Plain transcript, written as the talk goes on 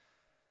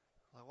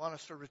want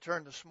us to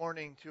return this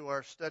morning to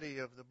our study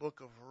of the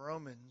book of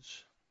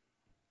Romans.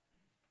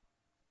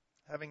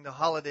 Having the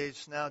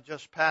holidays now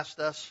just past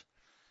us,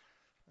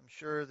 I'm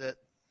sure that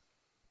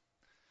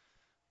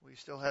we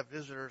still have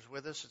visitors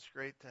with us. It's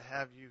great to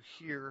have you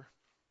here.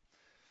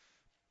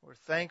 We're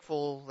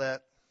thankful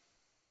that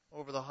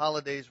over the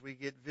holidays we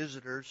get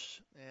visitors,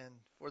 and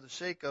for the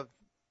sake of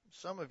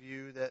some of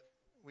you that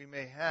we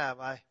may have,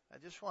 I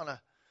just want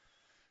to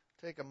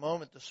take a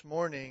moment this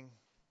morning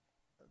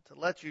to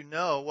let you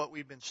know what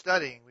we've been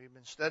studying. We've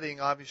been studying,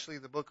 obviously,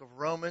 the book of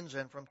Romans,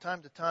 and from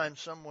time to time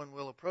someone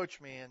will approach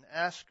me and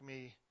ask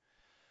me,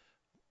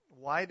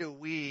 why do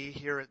we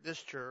here at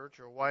this church,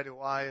 or why do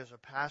I as a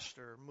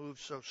pastor, move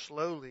so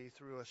slowly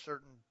through a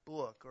certain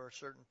book or a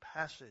certain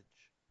passage?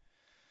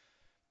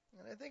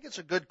 And I think it's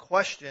a good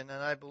question,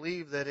 and I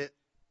believe that it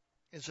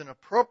is an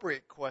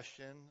appropriate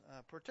question,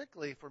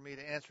 particularly for me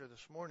to answer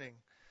this morning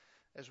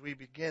as we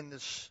begin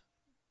this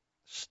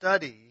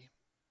study.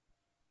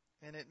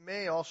 And it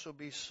may also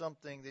be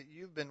something that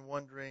you've been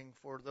wondering,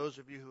 for those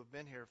of you who have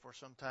been here for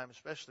some time,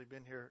 especially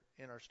been here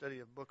in our study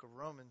of the book of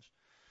Romans,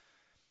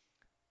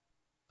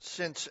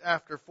 since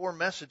after 4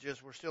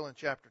 messages we're still in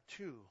chapter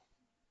 2.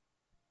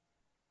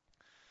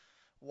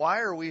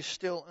 Why are we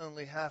still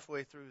only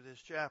halfway through this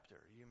chapter,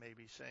 you may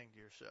be saying to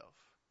yourself.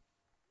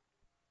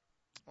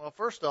 Well,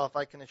 first off,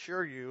 I can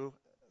assure you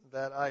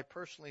that I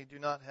personally do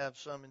not have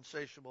some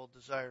insatiable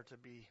desire to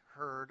be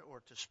heard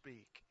or to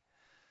speak.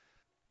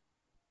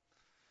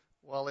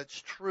 While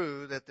it's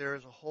true that there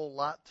is a whole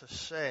lot to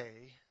say,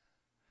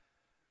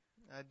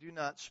 I do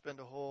not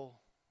spend a whole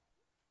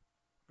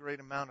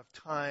great amount of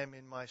time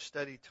in my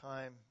study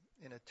time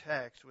in a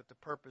text with the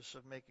purpose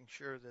of making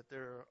sure that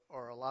there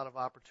are a lot of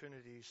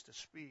opportunities to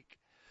speak.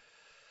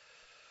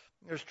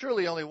 There's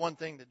truly only one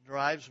thing that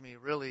drives me,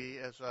 really,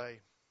 as I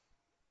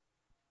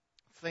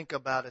think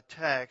about a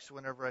text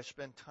whenever I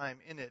spend time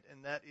in it,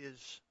 and that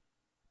is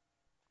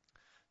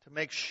to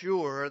make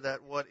sure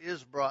that what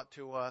is brought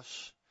to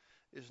us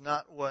is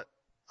not what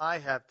I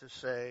have to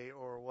say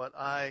or what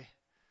I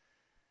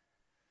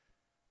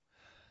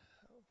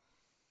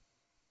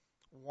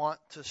want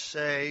to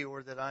say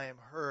or that I am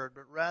heard,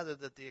 but rather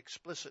that the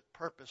explicit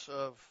purpose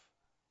of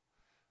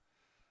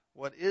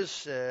what is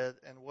said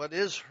and what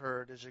is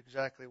heard is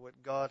exactly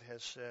what God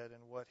has said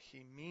and what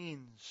He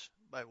means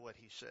by what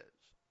He says.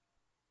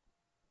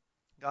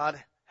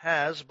 God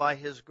has, by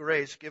His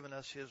grace, given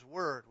us His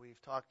Word.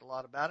 We've talked a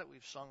lot about it.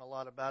 We've sung a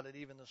lot about it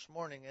even this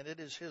morning, and it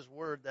is His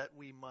Word that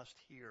we must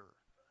hear.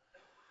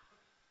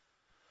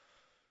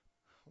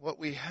 What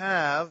we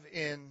have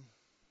in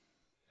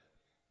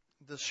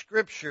the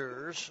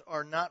Scriptures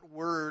are not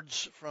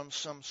words from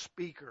some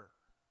speaker,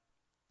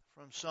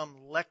 from some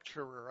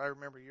lecturer. I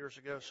remember years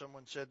ago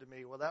someone said to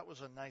me, well, that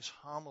was a nice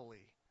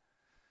homily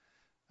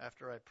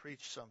after I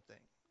preached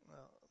something.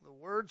 Well,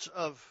 the words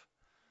of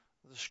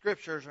the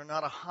Scriptures are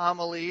not a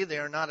homily. They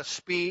are not a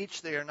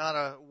speech. They are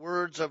not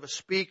words of a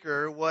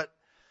speaker. What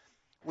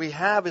we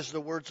have is the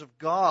words of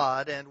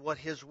God, and what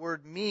His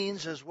Word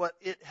means is what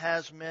it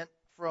has meant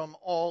from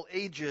all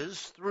ages,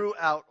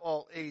 throughout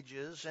all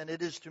ages, and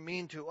it is to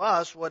mean to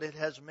us what it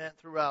has meant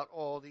throughout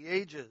all the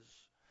ages.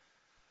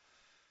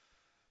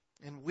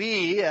 And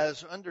we,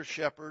 as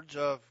under-shepherds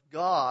of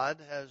God,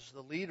 as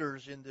the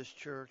leaders in this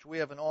church, we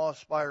have an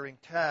awe-inspiring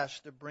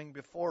task to bring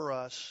before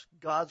us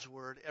God's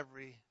Word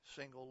every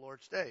single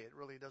Lord's Day. It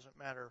really doesn't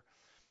matter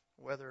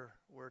whether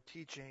we're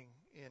teaching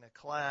in a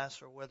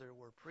class or whether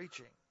we're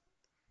preaching.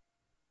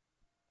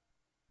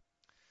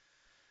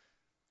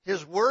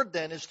 His Word,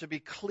 then, is to be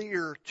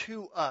clear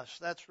to us.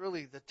 That's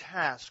really the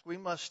task. We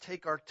must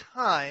take our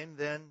time,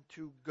 then,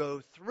 to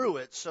go through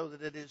it so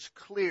that it is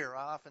clear.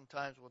 I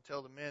oftentimes will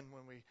tell the men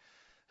when we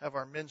have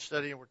our men's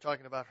study and we're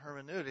talking about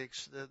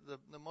hermeneutics,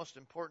 the most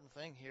important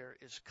thing here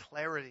is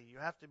clarity. You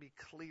have to be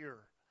clear.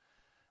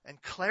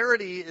 And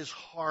clarity is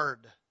hard.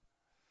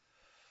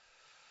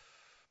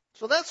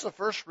 So that's the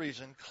first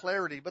reason,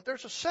 clarity. But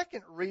there's a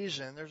second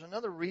reason. There's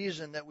another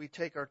reason that we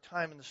take our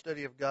time in the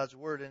study of God's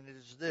Word, and it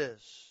is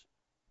this.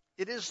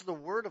 It is the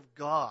Word of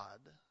God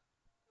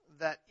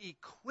that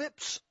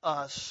equips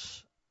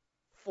us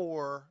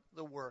for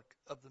the work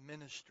of the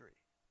ministry.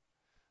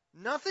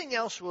 Nothing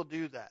else will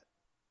do that.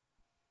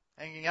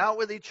 Hanging out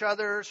with each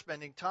other,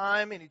 spending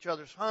time in each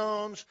other's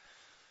homes,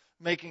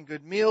 making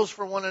good meals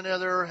for one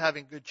another,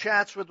 having good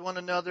chats with one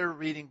another,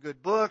 reading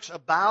good books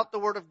about the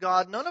Word of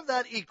God. None of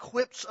that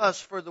equips us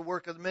for the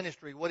work of the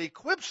ministry. What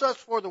equips us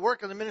for the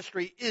work of the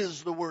ministry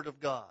is the Word of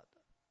God.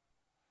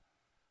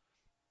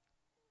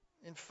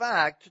 In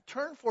fact,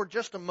 turn for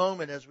just a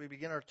moment as we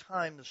begin our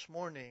time this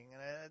morning,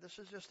 and this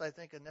is just, I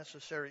think, a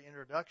necessary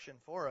introduction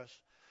for us.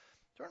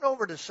 Turn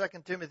over to 2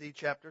 Timothy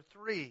chapter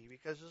 3,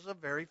 because it's a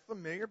very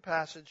familiar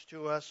passage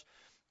to us,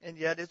 and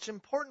yet it's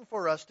important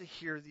for us to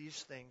hear these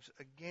things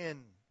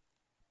again.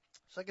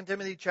 2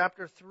 Timothy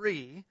chapter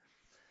 3,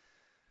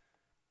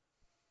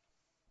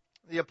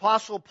 the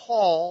Apostle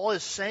Paul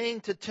is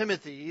saying to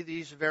Timothy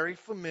these very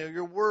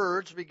familiar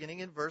words beginning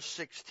in verse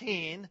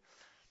 16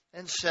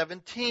 and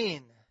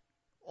 17.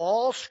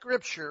 all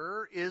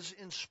Scripture is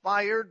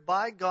inspired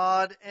by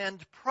God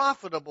and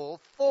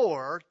profitable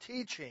for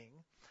teaching,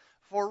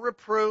 for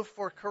reproof,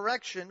 for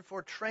correction,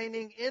 for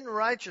training in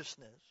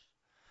righteousness,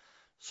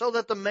 so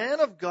that the man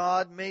of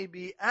God may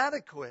be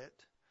adequate,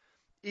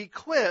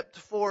 equipped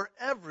for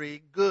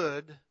every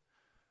good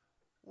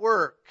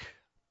work.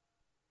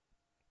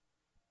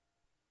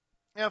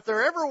 Now, if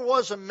there ever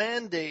was a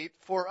mandate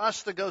for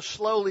us to go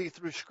slowly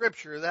through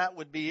Scripture, that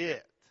would be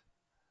it.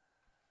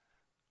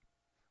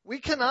 We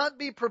cannot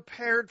be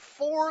prepared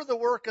for the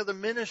work of the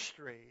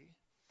ministry.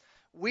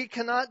 We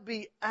cannot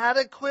be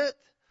adequate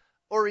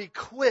or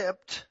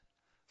equipped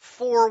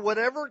for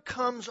whatever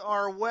comes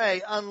our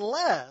way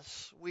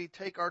unless we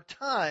take our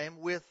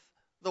time with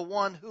the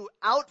one who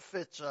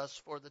outfits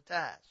us for the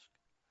task.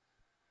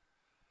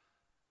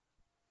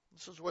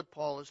 This is what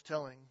Paul is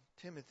telling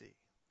Timothy.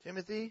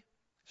 Timothy,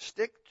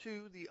 stick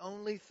to the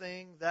only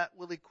thing that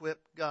will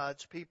equip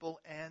God's people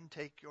and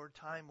take your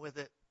time with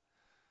it.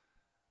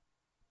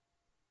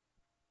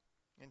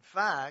 In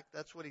fact,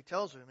 that's what he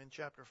tells him in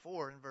chapter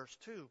 4 and verse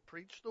 2.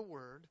 Preach the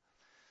word,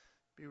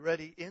 be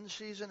ready in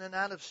season and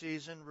out of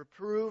season,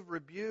 reprove,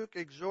 rebuke,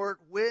 exhort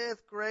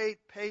with great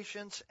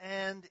patience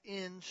and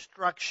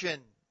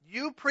instruction.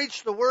 You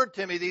preach the word,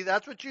 Timothy.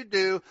 That's what you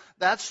do.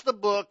 That's the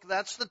book.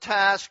 That's the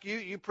task.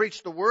 You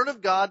preach the word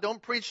of God.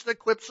 Don't preach the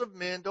quips of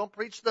men. Don't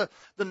preach the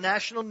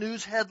national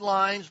news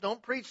headlines.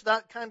 Don't preach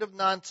that kind of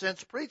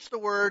nonsense. Preach the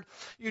word.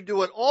 You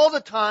do it all the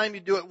time. You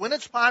do it when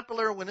it's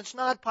popular, when it's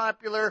not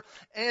popular,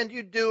 and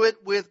you do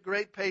it with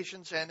great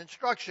patience and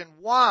instruction.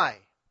 Why?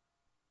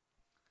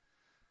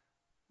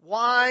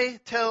 Why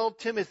tell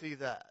Timothy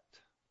that?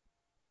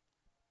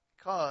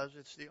 Because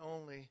it's the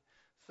only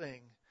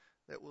thing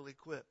that will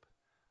equip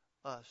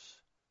us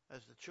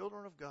as the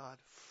children of God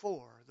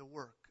for the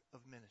work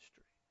of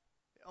ministry.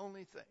 The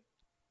only thing.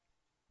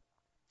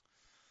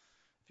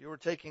 If you were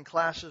taking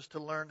classes to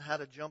learn how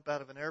to jump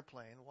out of an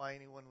airplane, why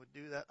anyone would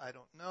do that, I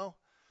don't know.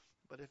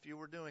 But if you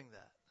were doing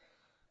that,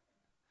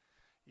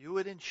 you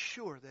would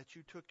ensure that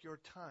you took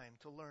your time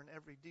to learn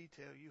every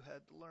detail you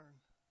had to learn,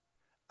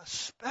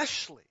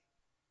 especially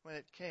when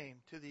it came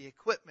to the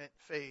equipment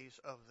phase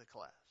of the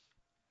class.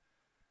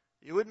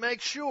 You would make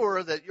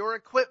sure that your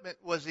equipment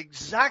was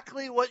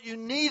exactly what you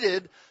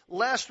needed,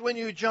 lest when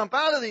you jump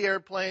out of the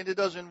airplane, it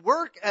doesn't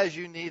work as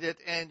you need it,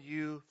 and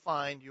you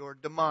find your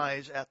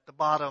demise at the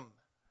bottom.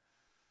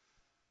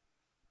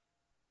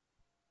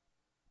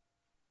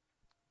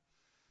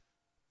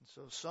 And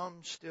so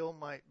some still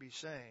might be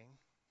saying,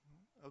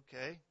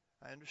 okay,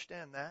 I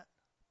understand that.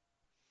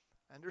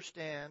 I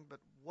understand, but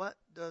what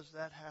does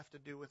that have to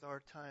do with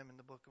our time in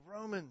the book of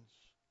Romans?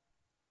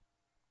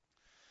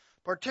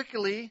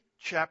 Particularly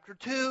chapter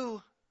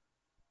 2.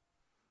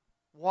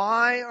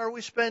 Why are we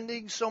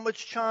spending so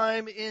much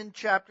time in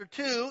chapter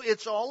 2?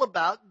 It's all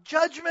about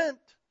judgment.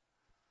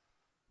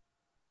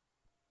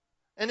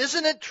 And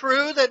isn't it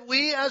true that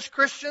we as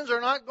Christians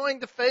are not going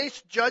to face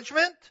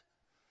judgment?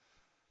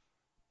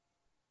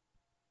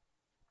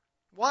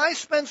 Why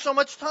spend so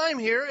much time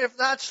here if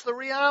that's the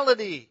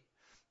reality?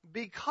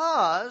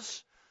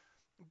 Because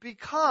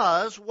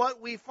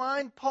what we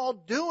find Paul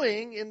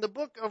doing in the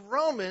book of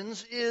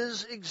Romans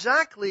is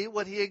exactly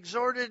what he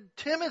exhorted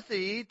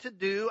Timothy to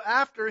do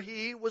after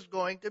he was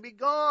going to be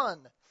gone.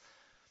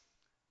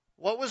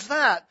 What was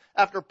that?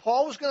 After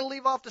Paul was going to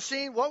leave off the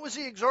scene, what was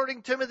he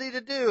exhorting Timothy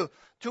to do?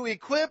 To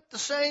equip the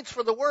saints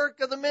for the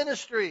work of the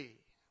ministry.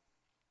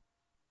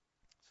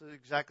 This is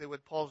exactly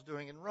what Paul's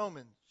doing in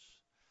Romans.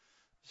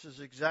 This is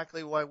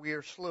exactly why we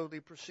are slowly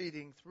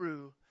proceeding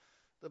through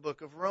the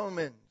book of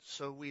Romans.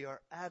 So we are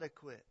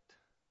adequate.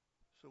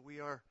 So we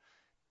are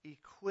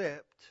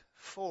equipped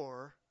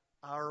for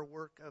our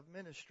work of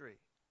ministry.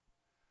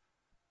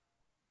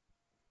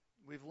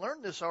 We've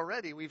learned this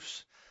already.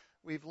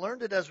 We've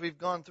learned it as we've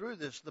gone through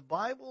this. The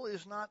Bible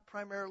is not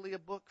primarily a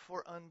book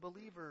for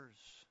unbelievers.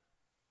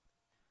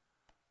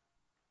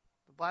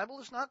 The Bible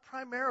is not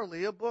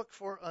primarily a book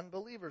for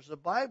unbelievers. The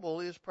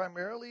Bible is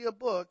primarily a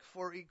book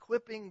for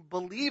equipping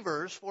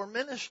believers for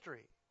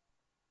ministry.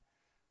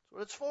 That's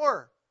what it's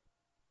for.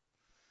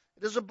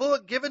 It is a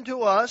book given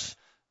to us,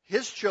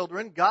 His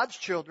children, God's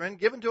children,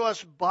 given to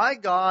us by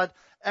God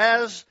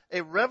as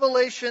a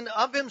revelation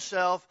of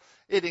Himself.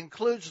 It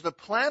includes the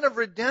plan of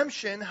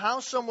redemption, how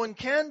someone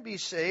can be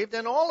saved,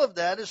 and all of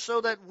that is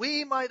so that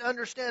we might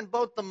understand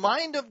both the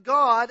mind of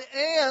God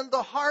and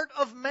the heart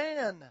of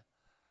man.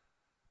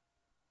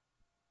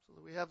 So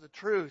that we have the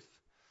truth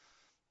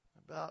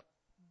about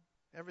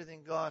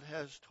everything God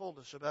has told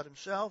us about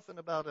Himself and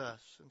about us.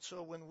 And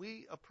so when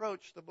we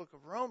approach the book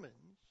of Romans,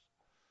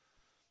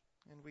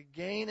 and we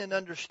gain an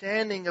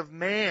understanding of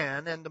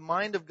man and the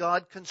mind of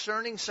God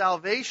concerning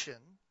salvation,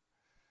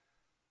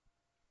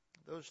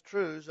 those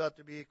truths ought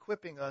to be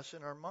equipping us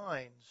in our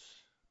minds.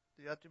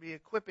 They ought to be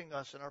equipping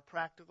us in our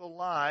practical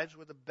lives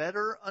with a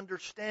better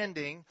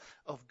understanding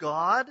of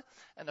God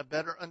and a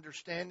better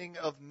understanding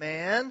of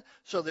man,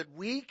 so that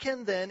we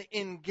can then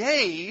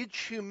engage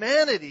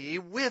humanity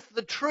with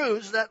the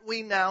truths that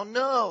we now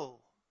know.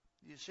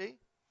 You see?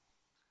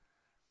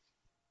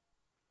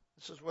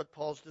 This is what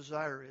Paul's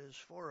desire is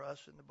for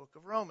us in the book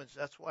of Romans.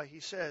 That's why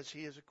he says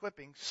he is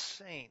equipping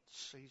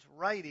saints. He's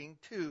writing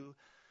to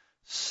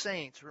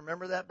saints.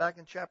 Remember that back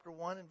in chapter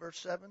 1 and verse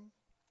 7?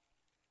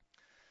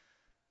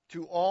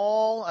 To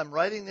all, I'm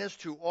writing this,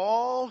 to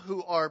all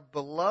who are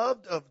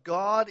beloved of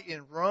God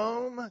in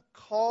Rome,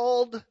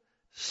 called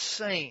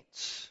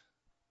saints,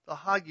 the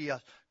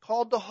Hagios,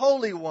 called the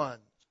holy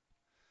ones.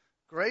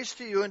 Grace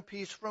to you and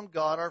peace from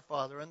God our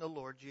Father and the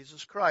Lord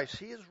Jesus Christ.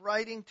 He is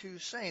writing to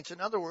saints. In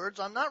other words,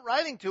 I'm not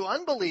writing to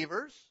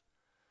unbelievers.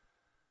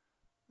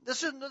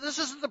 This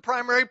isn't the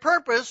primary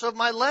purpose of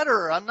my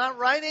letter. I'm not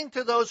writing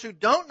to those who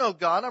don't know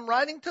God. I'm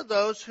writing to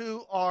those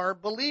who are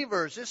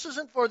believers. This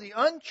isn't for the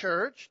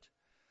unchurched.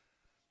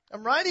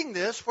 I'm writing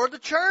this for the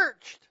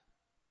churched.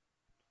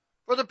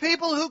 For the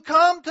people who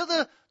come to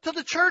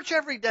the church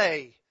every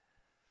day.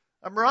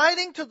 I'm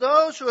writing to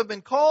those who have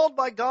been called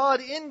by God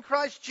in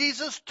Christ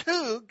Jesus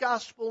to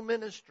gospel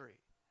ministry.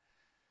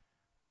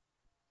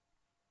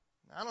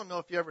 I don't know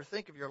if you ever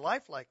think of your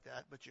life like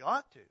that, but you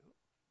ought to.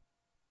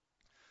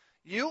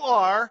 You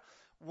are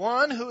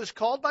one who is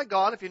called by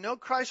God. If you know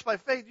Christ by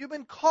faith, you've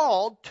been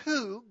called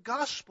to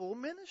gospel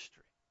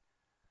ministry.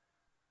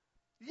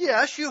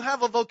 Yes, you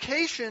have a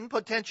vocation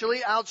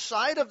potentially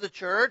outside of the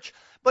church,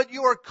 but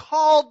you are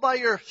called by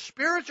your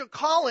spiritual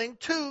calling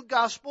to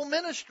gospel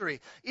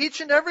ministry.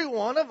 Each and every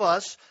one of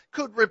us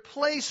could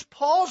replace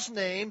Paul's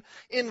name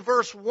in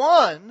verse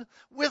 1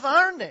 with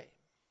our name.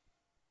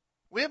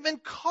 We have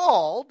been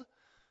called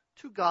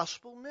to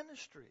gospel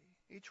ministry.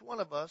 Each one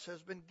of us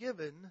has been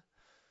given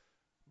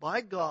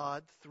by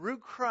God through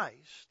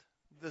Christ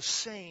the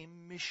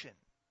same mission.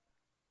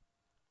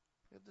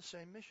 We have the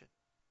same mission.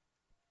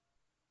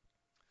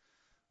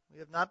 We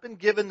have not been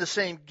given the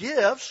same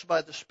gifts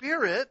by the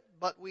Spirit,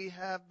 but we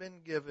have been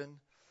given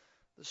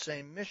the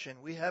same mission.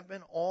 We have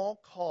been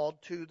all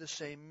called to the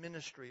same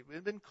ministry.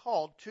 We've been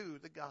called to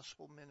the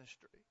gospel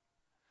ministry.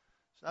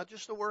 It's not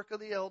just the work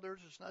of the elders.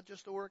 It's not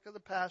just the work of the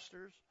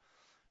pastors.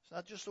 It's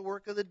not just the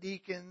work of the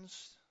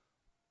deacons.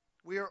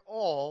 We are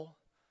all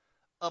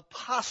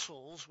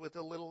apostles with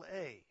a little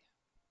a.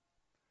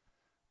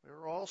 We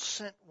are all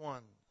sent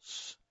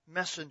ones,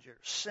 messengers,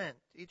 sent,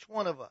 each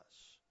one of us.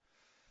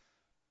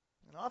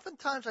 And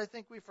oftentimes I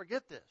think we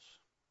forget this.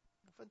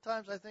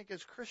 Oftentimes I think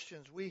as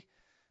Christians we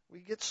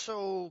get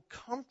so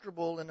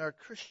comfortable in our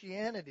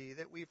Christianity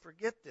that we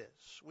forget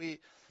this.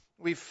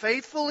 We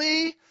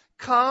faithfully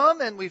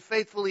come and we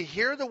faithfully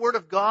hear the Word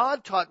of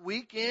God taught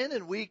week in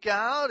and week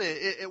out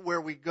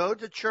where we go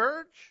to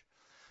church.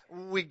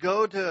 We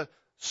go to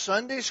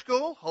Sunday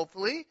school,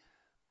 hopefully.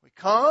 We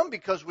come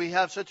because we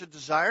have such a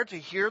desire to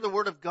hear the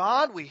Word of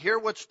God. We hear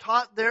what's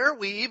taught there.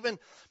 We even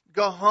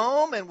go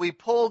home and we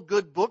pull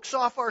good books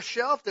off our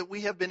shelf that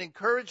we have been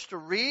encouraged to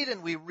read,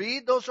 and we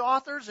read those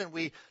authors, and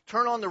we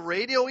turn on the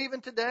radio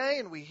even today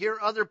and we hear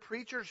other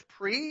preachers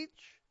preach.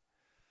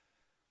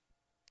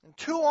 And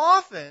too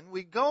often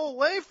we go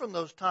away from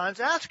those times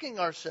asking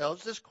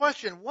ourselves this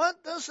question: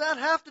 what does that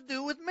have to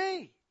do with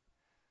me?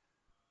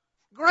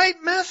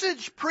 Great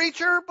message,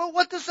 preacher, but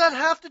what does that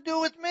have to do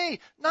with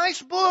me?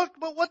 Nice book,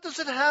 but what does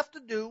it have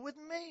to do with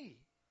me?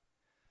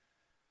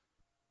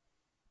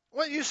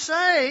 What you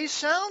say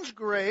sounds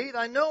great.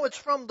 I know it's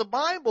from the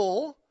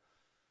Bible.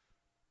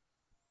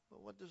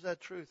 But what does that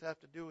truth have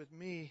to do with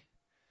me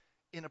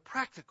in a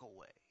practical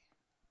way?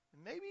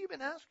 And maybe you've been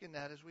asking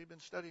that as we've been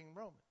studying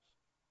Romans.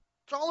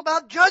 It's all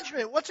about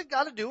judgment. What's it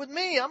got to do with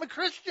me? I'm a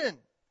Christian.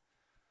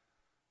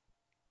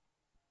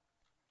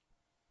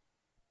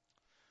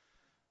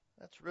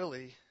 That's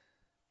really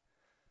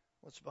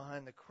what's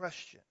behind the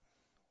question.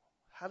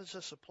 How does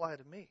this apply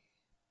to me?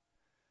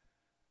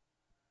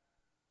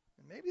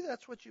 And maybe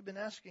that's what you've been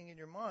asking in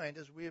your mind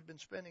as we have been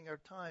spending our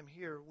time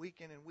here week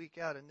in and week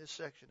out in this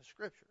section of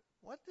Scripture.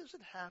 What does it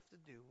have to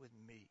do with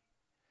me?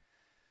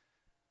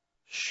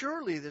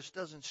 Surely this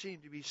doesn't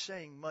seem to be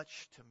saying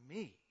much to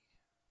me.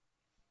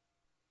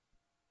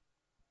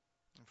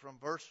 And from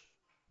verse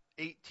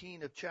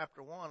 18 of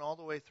chapter 1 all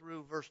the way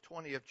through verse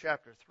 20 of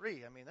chapter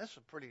 3, I mean, that's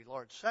a pretty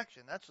large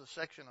section. That's a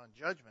section on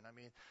judgment. I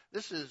mean,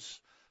 this is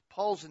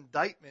Paul's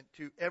indictment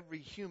to every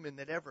human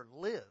that ever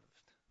lived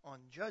on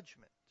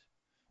judgment.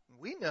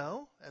 We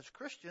know, as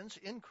Christians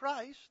in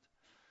Christ,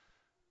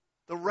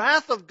 the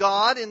wrath of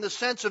God in the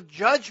sense of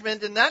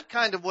judgment in that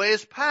kind of way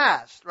is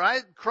past,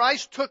 right?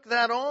 Christ took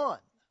that on.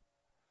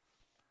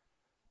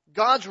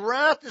 God's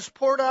wrath is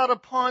poured out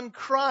upon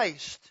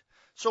Christ.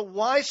 So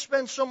why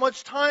spend so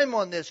much time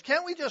on this?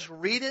 Can't we just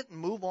read it and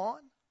move on?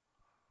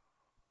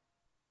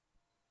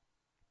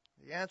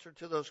 The answer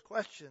to those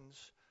questions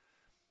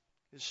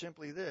is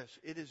simply this: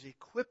 it is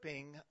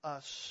equipping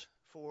us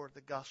for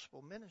the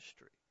gospel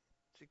ministry.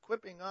 It's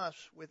equipping us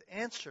with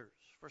answers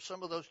for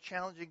some of those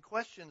challenging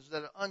questions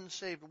that an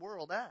unsaved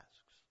world asks.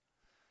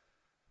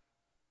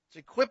 It's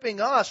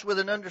equipping us with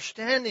an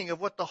understanding of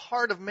what the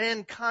heart of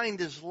mankind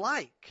is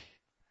like.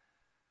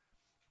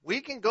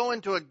 We can go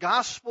into a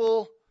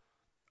gospel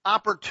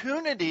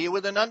opportunity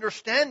with an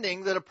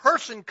understanding that a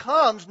person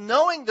comes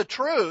knowing the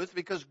truth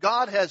because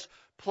God has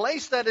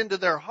placed that into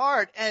their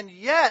heart, and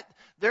yet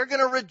They're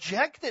going to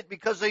reject it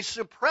because they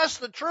suppress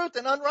the truth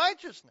in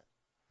unrighteousness.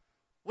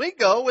 We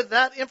go with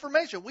that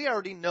information. We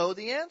already know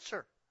the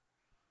answer.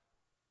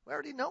 We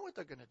already know what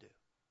they're going to do.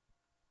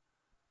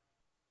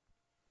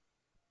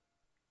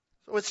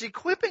 So it's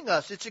equipping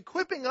us. It's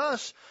equipping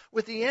us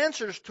with the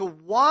answers to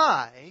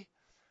why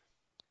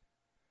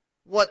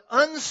what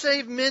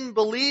unsaved men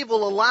believe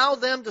will allow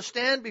them to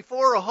stand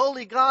before a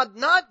holy God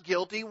not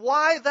guilty,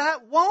 why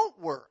that won't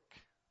work.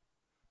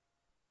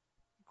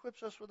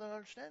 Equips us with an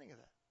understanding of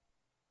that.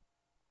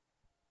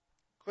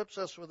 Equips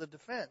us with a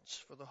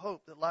defense for the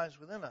hope that lies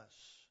within us.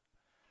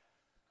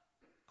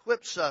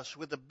 Equips us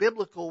with a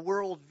biblical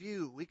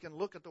worldview. We can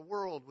look at the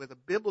world with a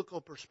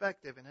biblical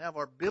perspective and have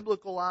our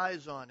biblical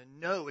eyes on and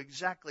know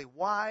exactly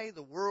why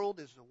the world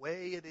is the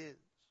way it is.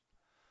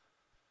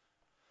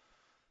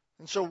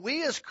 And so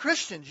we as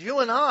Christians, you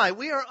and I,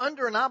 we are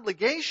under an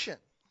obligation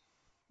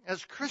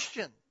as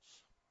Christians,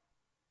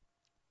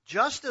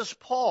 just as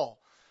Paul,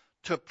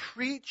 to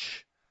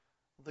preach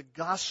the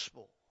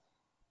gospel.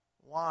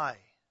 Why?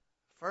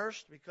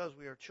 First, because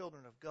we are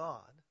children of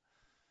God,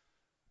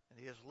 and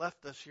He has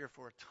left us here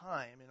for a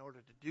time in order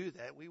to do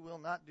that. We will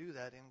not do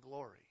that in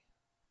glory.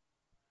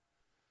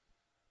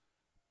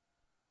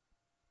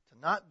 To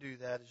not do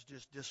that is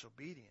just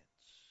disobedience.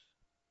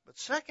 But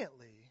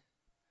secondly,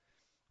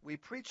 we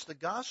preach the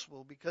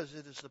gospel because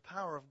it is the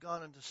power of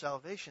God unto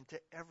salvation to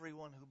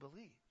everyone who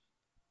believes.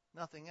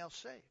 Nothing else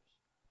saves.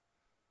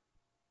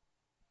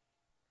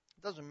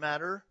 It doesn't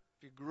matter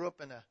if you grew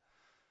up in a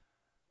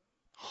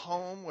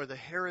home where the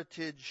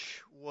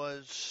heritage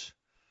was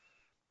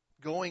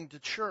going to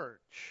church,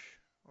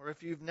 or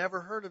if you've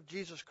never heard of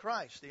Jesus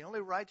Christ. The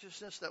only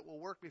righteousness that will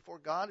work before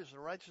God is the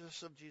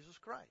righteousness of Jesus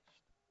Christ.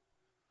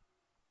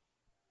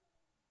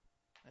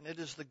 And it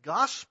is the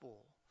gospel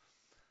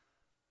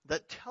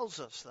that tells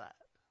us that.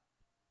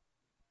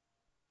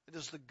 It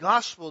is the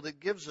gospel that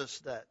gives us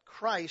that.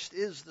 Christ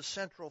is the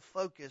central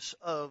focus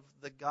of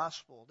the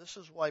gospel. This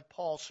is why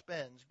Paul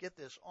spends, get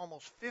this,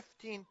 almost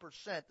 15%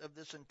 of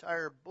this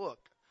entire book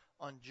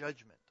on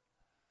judgment.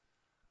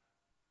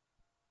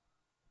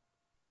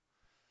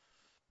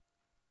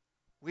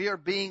 We are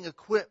being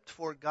equipped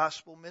for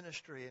gospel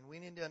ministry, and we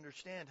need to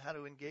understand how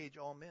to engage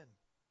all men.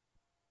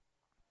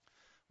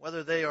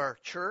 Whether they are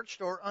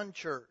churched or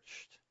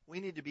unchurched, we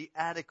need to be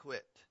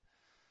adequate.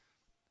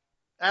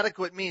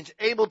 Adequate means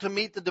able to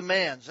meet the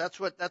demands. That's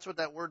what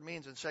that word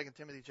means in 2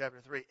 Timothy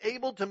chapter 3.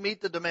 Able to meet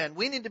the demand.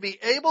 We need to be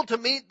able to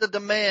meet the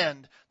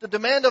demand. The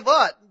demand of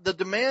what? The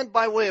demand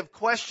by way of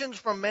questions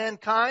from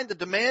mankind. The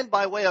demand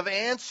by way of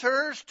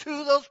answers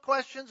to those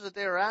questions that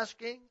they are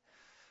asking.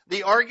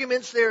 The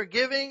arguments they are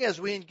giving as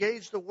we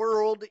engage the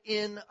world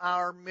in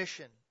our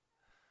mission.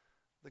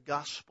 The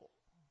gospel.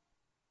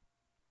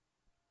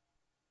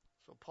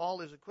 So Paul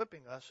is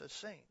equipping us as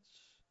saints.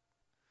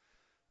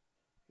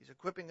 He's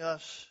equipping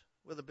us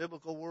with a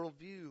biblical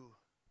worldview.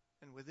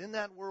 And within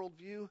that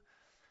worldview,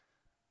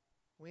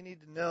 we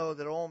need to know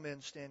that all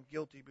men stand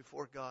guilty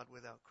before God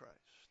without Christ.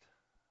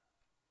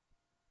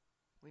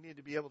 We need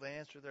to be able to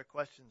answer their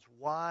questions.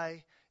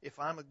 Why, if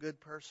I'm a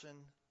good person,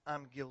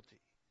 I'm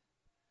guilty?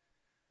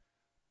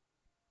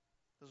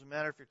 Doesn't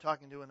matter if you're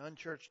talking to an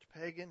unchurched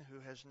pagan who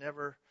has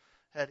never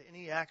had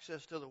any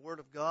access to the Word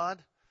of God,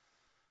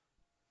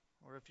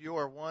 or if you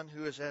are one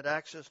who has had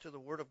access to the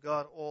Word of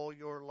God all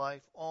your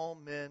life. All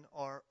men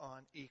are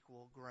on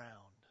equal ground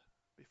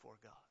before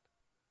God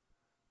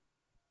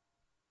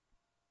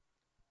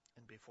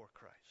and before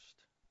Christ.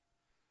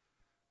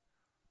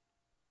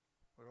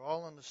 We're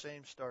all on the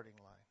same starting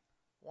line.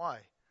 Why?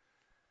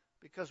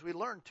 Because we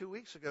learned 2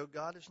 weeks ago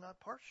God is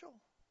not partial.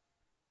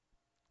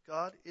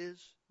 God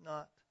is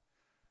not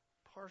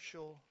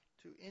partial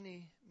to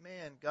any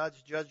man.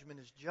 God's judgment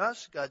is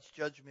just. God's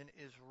judgment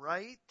is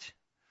right.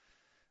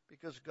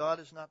 Because God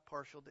is not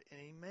partial to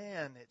any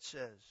man, it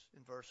says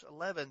in verse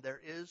 11. There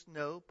is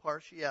no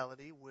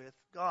partiality with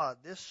God.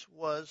 This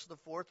was the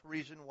fourth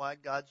reason why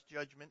God's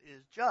judgment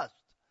is just.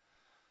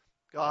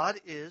 God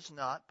is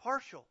not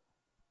partial.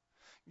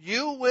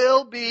 You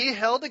will be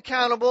held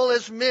accountable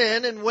as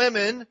men and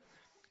women.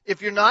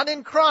 If you're not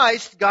in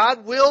Christ,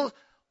 God will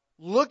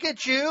look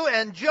at you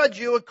and judge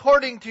you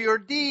according to your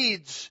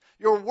deeds,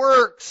 your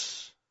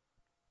works.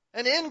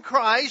 And in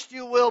Christ,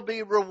 you will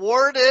be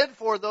rewarded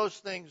for those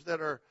things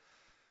that are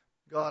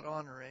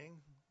God-honoring.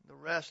 The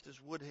rest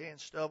is wood, hay, and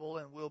stubble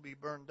and will be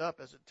burned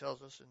up, as it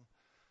tells us in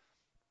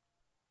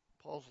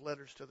Paul's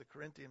letters to the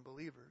Corinthian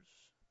believers.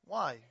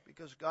 Why?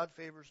 Because God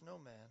favors no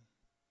man.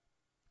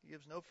 He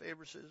gives no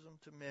favoritism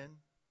to men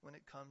when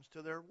it comes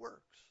to their works.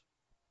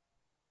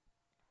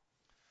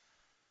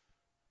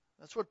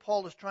 That's what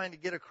Paul is trying to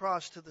get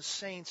across to the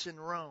saints in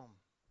Rome.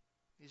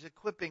 He's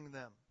equipping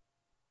them.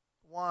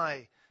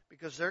 Why?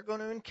 Because they're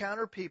going to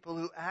encounter people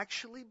who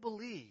actually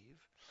believe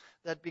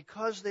that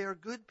because they are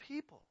good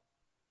people,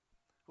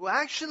 who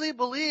actually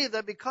believe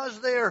that because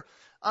they are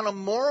on a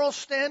moral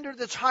standard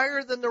that's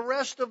higher than the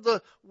rest of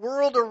the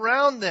world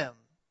around them,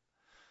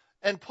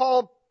 and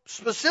Paul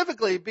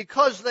specifically,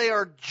 because they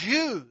are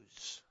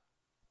Jews,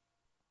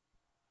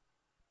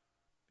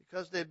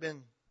 because they've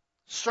been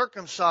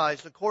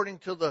circumcised according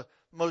to the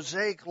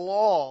Mosaic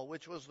law,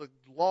 which was the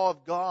law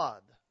of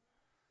God,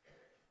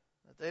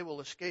 that they will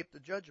escape the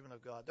judgment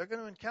of God. They're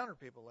going to encounter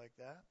people like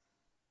that.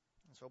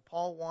 And so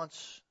Paul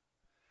wants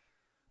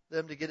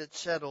them to get it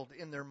settled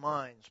in their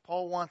minds.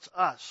 Paul wants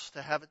us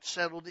to have it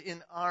settled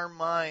in our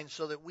minds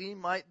so that we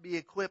might be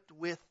equipped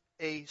with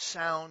a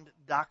sound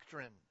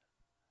doctrine,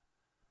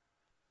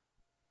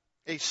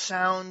 a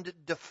sound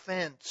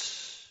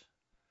defense,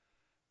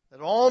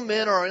 that all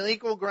men are on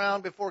equal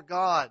ground before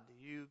God.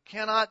 You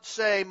cannot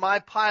say, my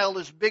pile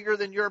is bigger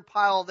than your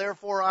pile,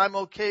 therefore I'm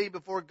okay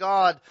before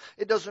God.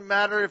 It doesn't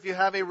matter if you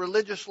have a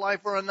religious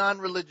life or a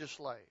non-religious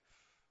life.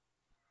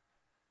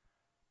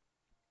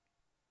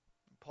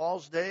 In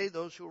Paul's day,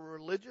 those who were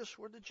religious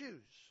were the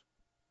Jews.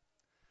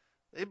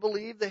 They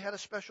believed they had a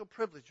special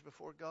privilege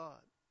before God.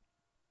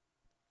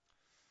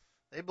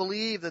 They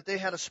believed that they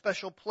had a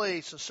special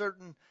place, a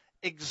certain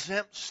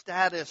exempt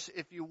status,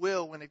 if you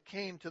will, when it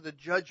came to the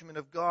judgment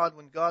of God,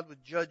 when God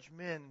would judge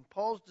men.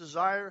 Paul's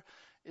desire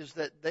is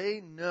that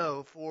they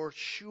know for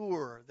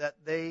sure that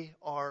they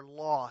are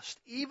lost,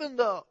 even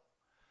though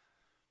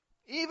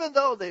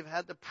they've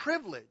had the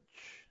privilege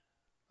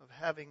of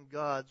having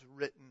God's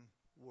written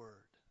word,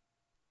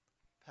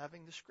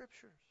 having the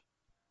Scriptures.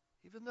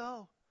 Even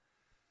though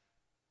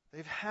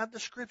they've had the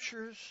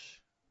Scriptures,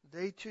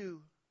 they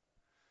too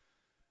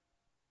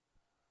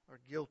are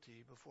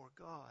guilty before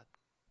God.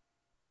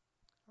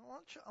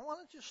 I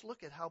want to just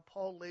look at how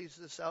Paul lays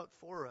this out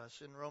for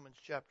us in Romans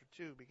chapter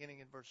 2, beginning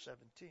in verse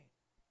 17.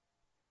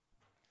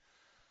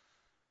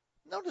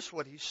 Notice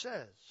what he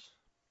says.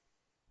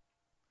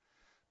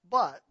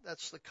 But,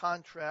 that's the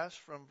contrast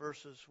from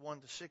verses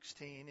 1 to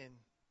 16 in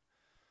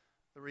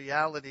the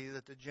reality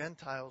that the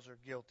Gentiles are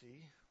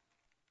guilty.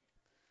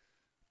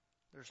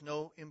 There's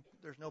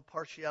no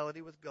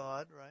partiality with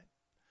God, right?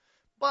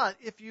 But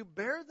if you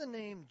bear the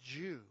name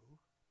Jew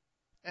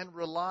and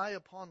rely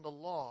upon the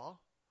law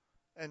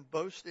and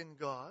boast in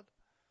God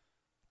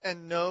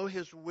and know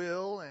His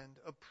will and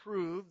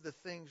approve the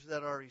things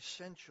that are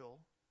essential.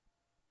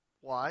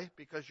 Why?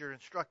 Because you're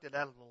instructed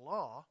out of the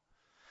law.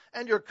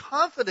 And you're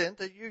confident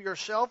that you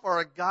yourself are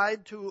a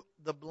guide to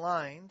the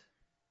blind,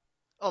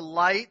 a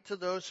light to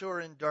those who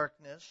are in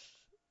darkness,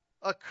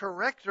 a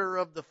corrector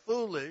of the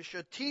foolish,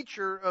 a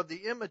teacher of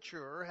the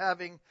immature,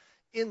 having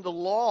in the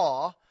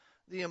law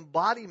the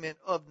embodiment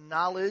of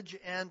knowledge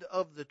and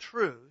of the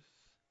truth.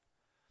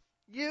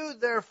 You,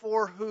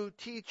 therefore, who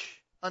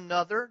teach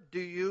another, do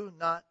you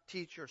not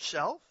teach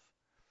yourself?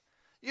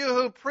 You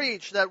who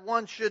preach that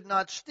one should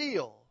not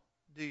steal,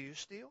 do you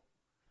steal?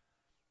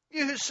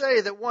 You who say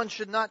that one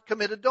should not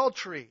commit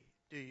adultery,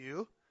 do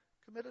you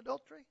commit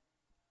adultery?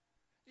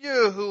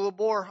 You who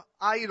abhor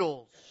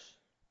idols,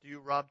 do you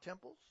rob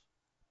temples?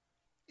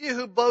 You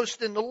who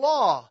boast in the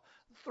law,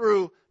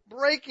 through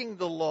breaking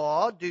the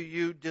law, do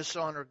you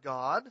dishonor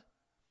God?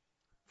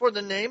 For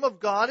the name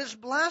of God is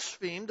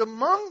blasphemed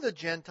among the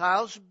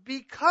Gentiles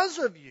because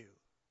of you,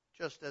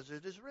 just as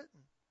it is written.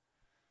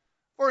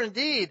 For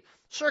indeed,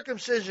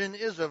 circumcision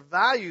is of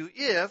value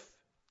if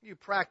you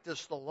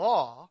practice the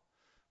law.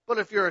 But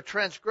if you're a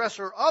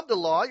transgressor of the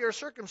law, your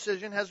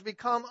circumcision has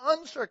become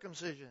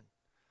uncircumcision.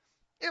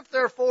 If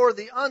therefore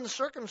the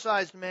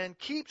uncircumcised man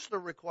keeps the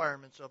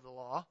requirements of the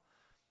law,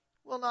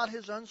 will not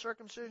his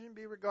uncircumcision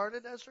be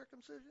regarded as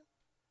circumcision?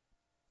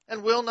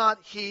 And will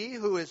not he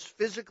who is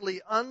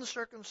physically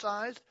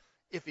uncircumcised,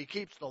 if he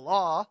keeps the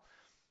law,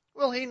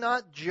 will he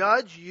not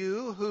judge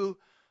you who,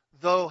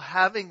 though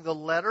having the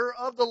letter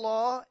of the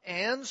law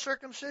and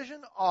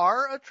circumcision,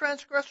 are a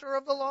transgressor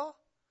of the law?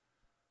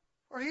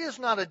 For he is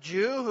not a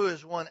Jew who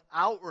is one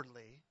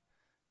outwardly,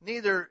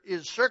 neither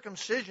is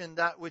circumcision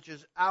that which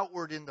is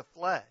outward in the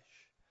flesh.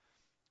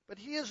 But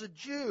he is a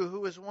Jew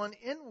who is one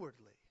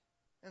inwardly,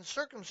 and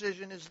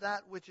circumcision is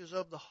that which is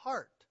of the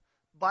heart,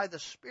 by the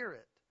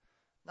Spirit,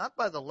 not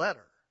by the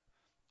letter.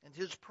 And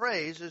his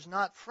praise is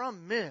not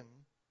from men,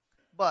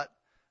 but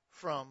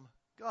from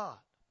God.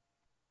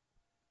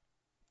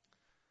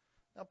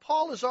 Now,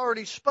 Paul has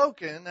already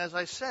spoken, as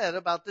I said,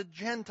 about the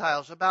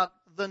Gentiles, about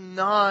the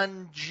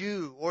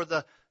non-Jew, or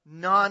the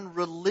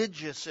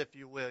non-religious, if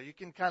you will. You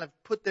can kind of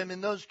put them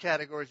in those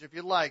categories if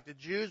you like. The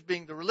Jews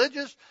being the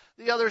religious,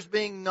 the others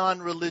being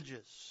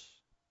non-religious.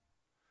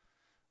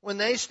 When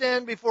they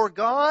stand before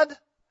God,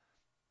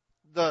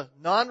 the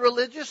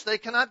non-religious, they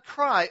cannot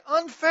cry,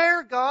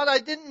 "Unfair, God, I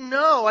didn't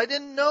know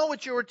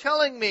what you were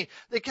telling me."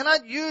 They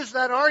cannot use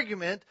that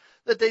argument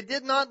that they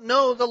did not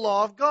know the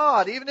law of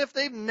God, even if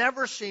they've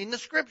never seen the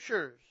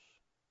Scriptures.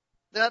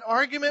 That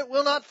argument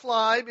will not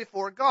fly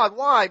before God.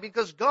 Why?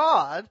 Because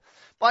God,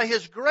 by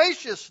His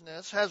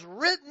graciousness, has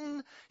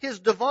written His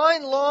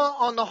divine law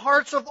on the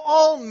hearts of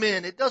all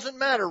men. It doesn't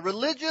matter,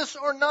 religious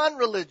or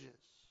non-religious.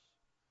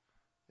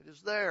 It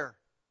is there.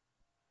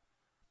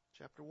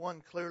 Chapter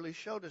 1 clearly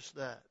showed us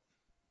that.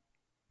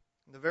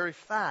 And the very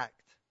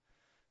fact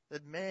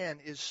that man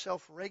is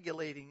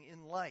self-regulating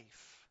in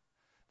life,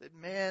 that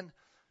man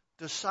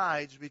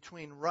decides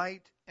between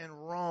right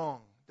and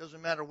wrong,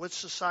 doesn't matter what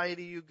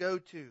society you go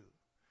to,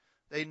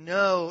 They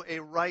know a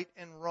right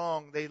and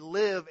wrong. They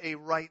live a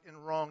right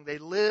and wrong. They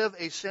live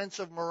a sense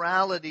of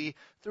morality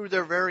through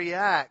their very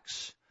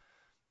acts.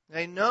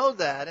 They know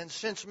that, and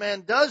since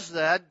man does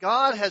that,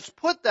 God has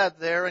put that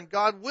there, and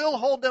God will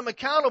hold them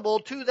accountable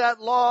to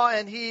that law,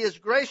 and He has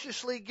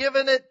graciously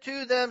given it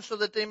to them so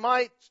that they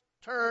might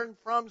turn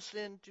from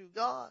sin to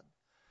God.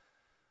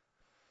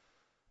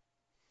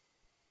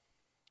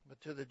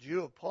 But to the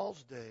Jew of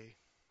Paul's day,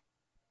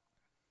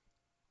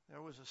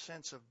 there was a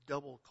sense of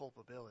double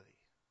culpability.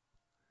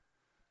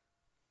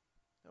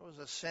 There was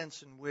a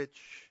sense in which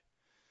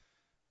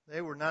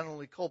they were not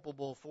only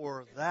culpable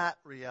for that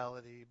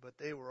reality, but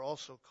they were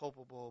also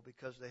culpable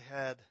because they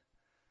had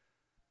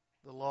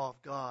the law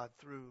of God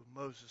through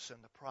Moses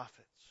and the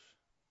prophets.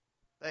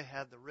 They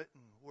had the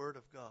written Word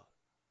of God.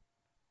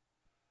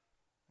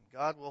 And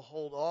God will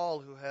hold all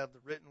who have the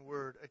written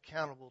Word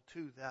accountable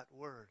to that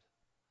Word.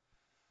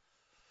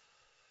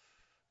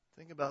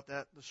 Think about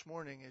that this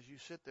morning as you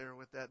sit there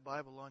with that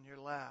Bible on your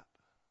lap.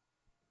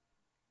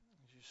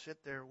 As you sit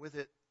there with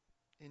it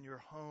in your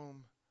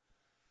home,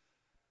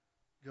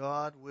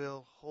 God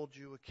will hold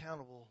you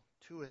accountable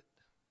to it.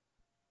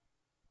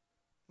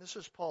 This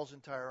is Paul's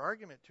entire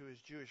argument to his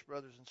Jewish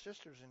brothers and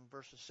sisters in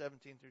verses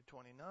 17 through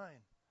 29.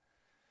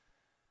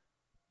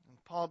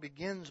 And Paul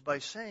begins by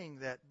saying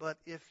that, but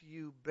if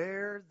you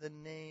bear the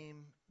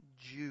name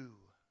Jew,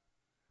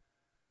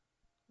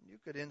 you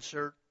could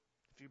insert,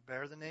 if you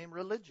bear the name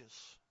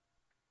religious.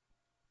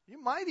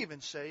 You might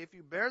even say, if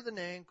you bear the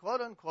name,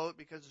 quote unquote,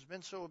 because it's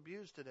been so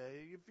abused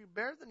today, if you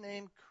bear the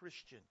name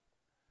Christian.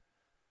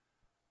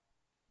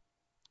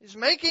 He's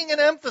making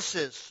an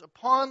emphasis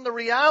upon the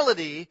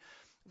reality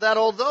that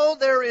although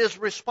there is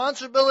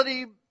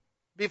responsibility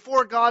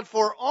before God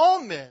for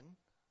all men,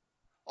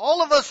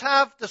 all of us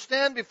have to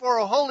stand before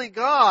a holy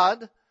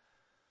God,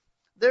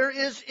 there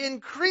is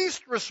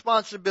increased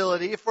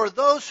responsibility for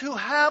those who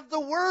have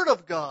the Word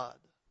of God.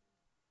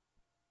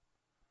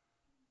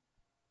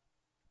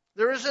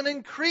 There is an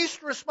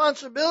increased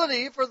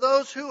responsibility for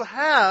those who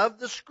have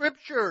the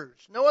Scriptures.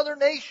 No other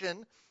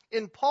nation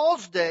in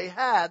Paul's day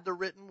had the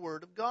written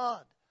Word of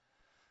God.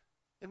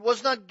 It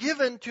was not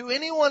given to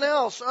anyone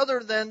else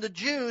other than the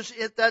Jews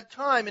at that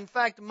time. In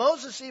fact,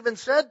 Moses even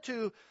said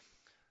to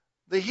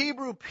the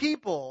Hebrew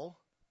people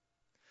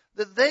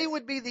that they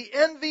would be the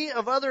envy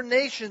of other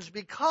nations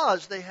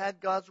because they had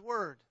God's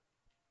Word.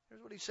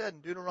 Here's what he said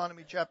in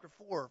Deuteronomy chapter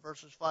 4,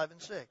 verses 5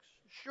 and 6.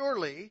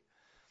 Surely,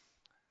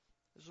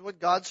 this is what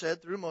God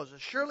said through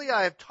Moses, surely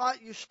I have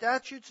taught you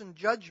statutes and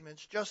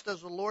judgments just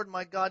as the Lord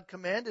my God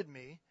commanded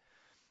me,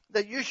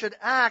 that you should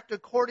act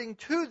according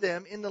to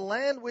them in the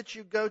land which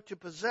you go to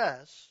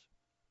possess.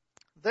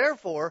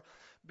 Therefore,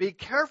 be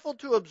careful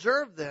to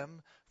observe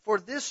them, for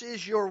this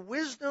is your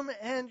wisdom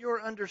and your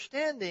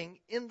understanding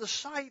in the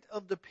sight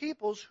of the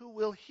peoples who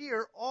will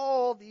hear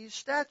all these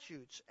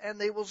statutes. And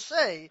they will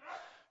say,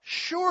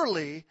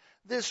 surely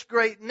this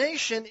great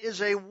nation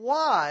is a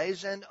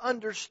wise and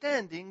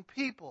understanding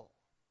people.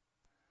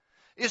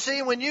 You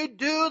see, when you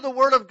do the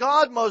Word of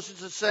God,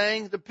 Moses is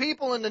saying, the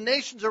people and the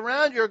nations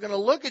around you are going to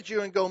look at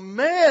you and go,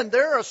 man,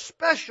 they're a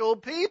special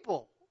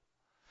people.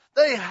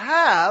 They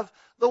have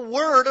the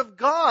Word of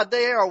God.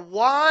 They are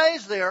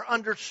wise. They are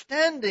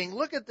understanding.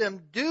 Look at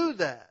them do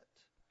that.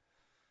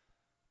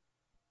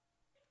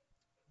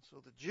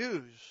 So the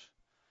Jews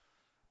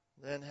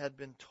then had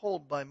been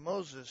told by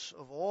Moses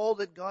of all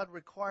that God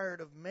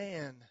required of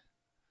man.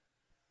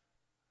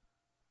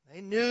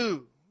 They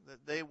knew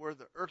that they were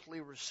the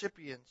earthly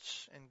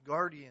recipients and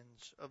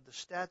guardians of the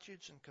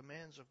statutes and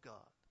commands of God.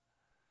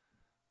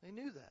 They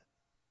knew that.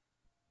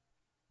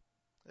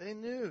 They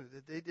knew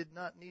that they did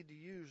not need to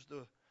use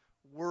the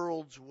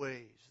world's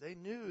ways. They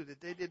knew that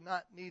they did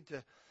not need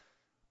to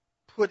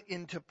put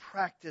into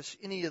practice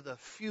any of the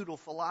futile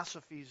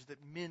philosophies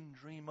that men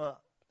dream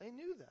up. They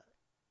knew that.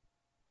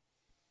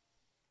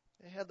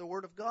 They had the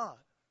Word of God.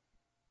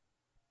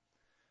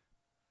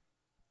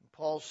 And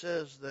Paul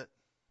says that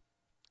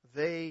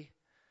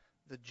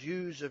the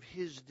Jews of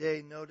his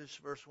day, notice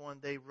verse 1,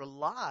 they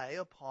rely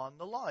upon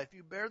the law. If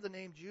you bear the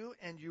name Jew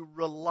and you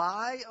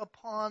rely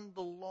upon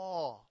the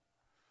law,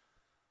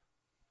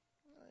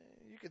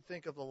 you could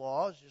think of the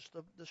law as just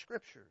the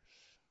Scriptures.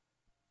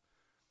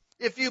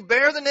 If you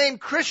bear the name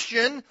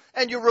Christian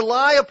and you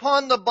rely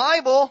upon the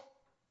Bible,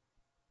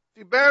 if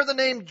you bear the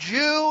name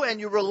Jew and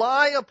you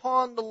rely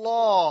upon the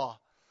law,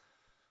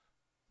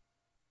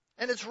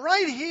 and it's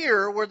right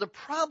here where the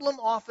problem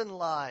often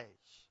lies.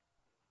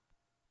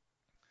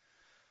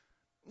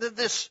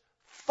 This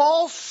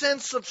false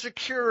sense of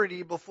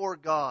security before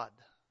God.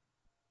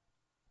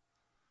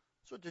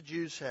 That's what the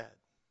Jews had.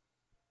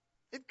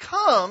 It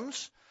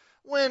comes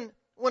when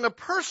a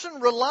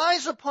person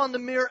relies upon the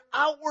mere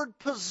outward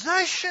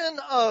possession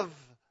of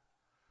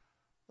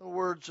the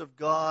words of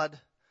God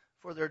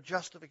for their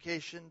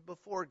justification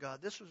before God.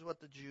 This was what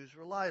the Jews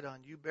relied on.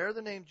 You bear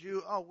the name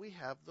Jew, oh, we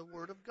have the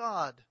Word of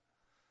God.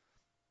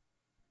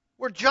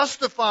 We're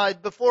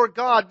justified before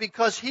God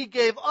because He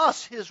gave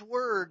us His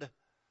Word.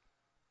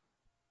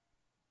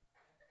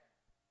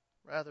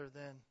 Rather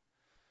than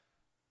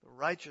the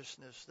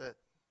righteousness that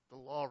the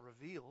law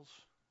reveals,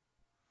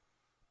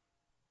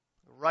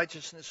 the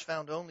righteousness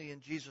found only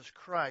in Jesus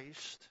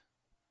Christ,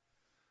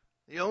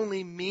 the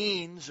only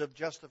means of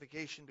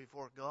justification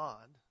before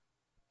God,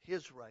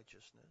 His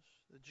righteousness.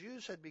 The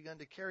Jews had begun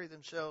to carry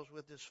themselves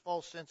with this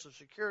false sense of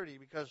security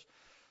because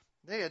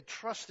they had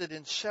trusted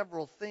in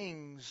several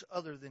things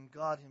other than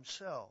God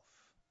Himself.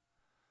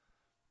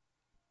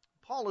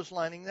 Paul is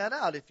lining that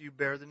out. If you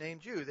bear the name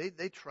Jew,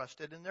 they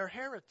trusted in their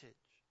heritage.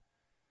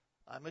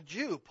 I'm a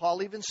Jew.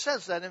 Paul even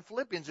says that in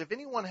Philippians. If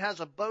anyone has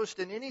a boast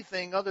in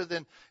anything other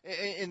than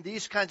in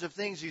these kinds of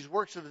things, these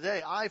works of the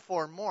day, I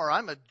for more.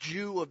 I'm a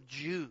Jew of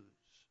Jews.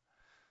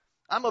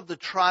 I'm of the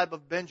tribe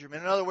of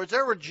Benjamin. In other words,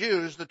 there were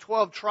Jews, the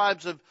 12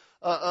 tribes of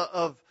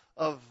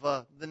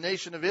the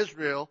nation of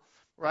Israel,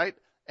 right?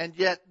 And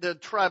yet the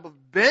tribe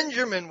of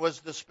Benjamin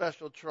was the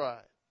special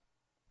tribe.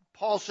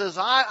 Paul says,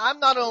 I'm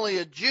not only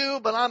a Jew,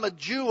 but I'm a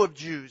Jew of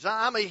Jews.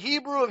 I'm a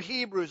Hebrew of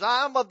Hebrews.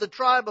 I'm of the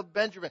tribe of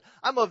Benjamin.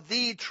 I'm of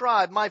the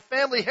tribe. My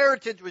family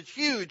heritage was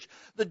huge.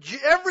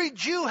 Every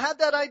Jew had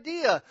that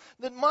idea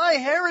that my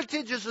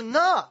heritage is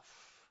enough.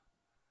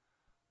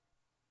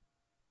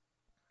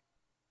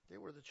 They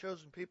were the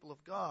chosen people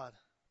of God.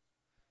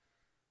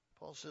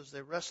 Paul says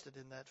they rested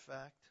in that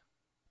fact.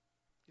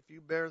 If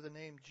you bear the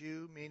name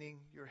Jew, meaning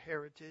your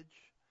heritage,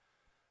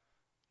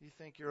 you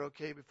think you're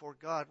okay before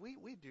God. We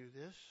do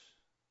this.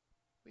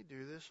 We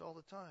do this all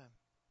the time.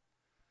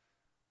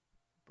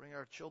 Bring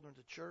our children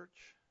to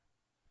church,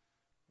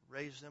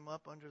 raise them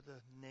up under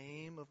the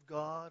name of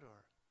God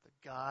or the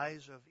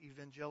guise of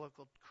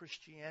evangelical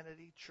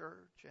Christianity,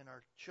 church, and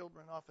our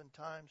children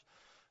oftentimes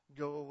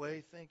go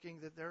away thinking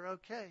that they're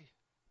okay.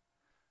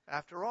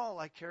 After all,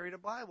 I carried a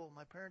Bible.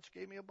 My parents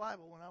gave me a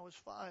Bible when I was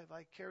 5.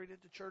 I carried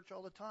it to church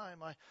all the time.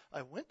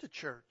 I went to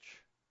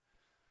church.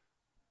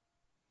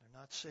 They're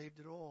not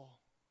saved at all.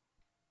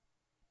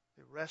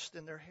 They rest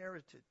in their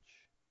heritage.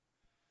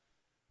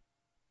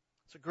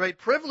 It's a great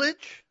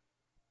privilege.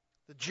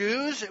 The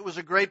Jews, it was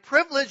a great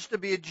privilege to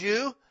be a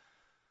Jew.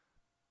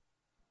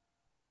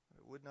 But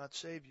it would not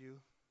save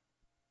you.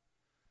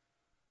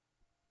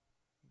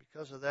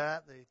 Because of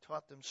that, they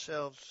taught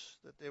themselves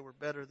that they were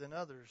better than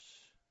others.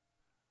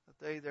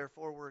 That they,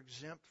 therefore, were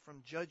exempt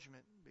from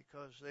judgment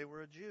because they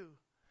were a Jew.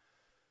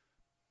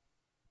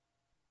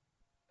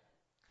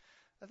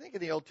 I think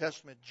in the Old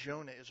Testament,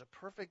 Jonah is a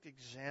perfect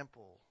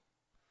example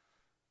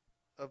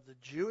of the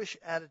Jewish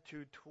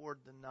attitude toward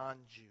the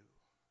non-Jew,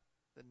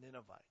 the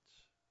Ninevites.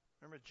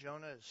 Remember,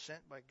 Jonah is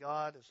sent by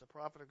God as the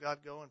prophet of God,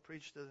 go and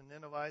preach to the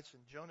Ninevites,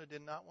 and Jonah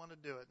did not want to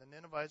do it. The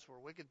Ninevites were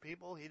wicked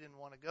people. He didn't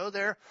want to go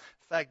there.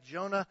 In fact,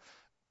 Jonah,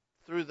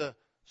 through the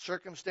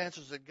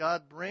circumstances that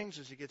God brings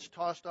as he gets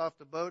tossed off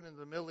the boat into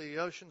the middle of the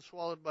ocean,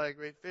 swallowed by a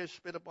great fish,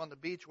 spit up on the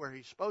beach where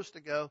he's supposed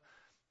to go,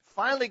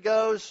 finally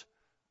goes,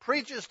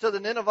 preaches to the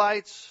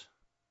Ninevites,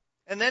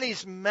 and then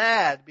he's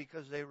mad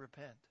because they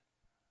repent.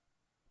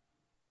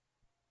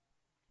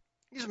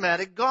 He's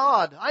mad at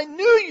God. I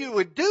knew you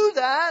would do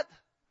that.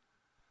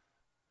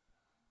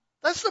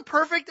 That's the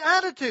perfect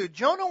attitude.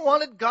 Jonah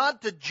wanted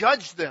God to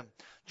judge them.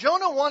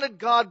 Jonah wanted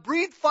God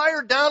breathe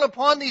fire down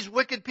upon these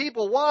wicked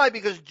people. Why?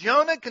 Because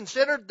Jonah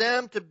considered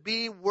them to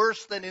be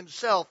worse than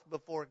himself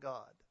before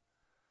God.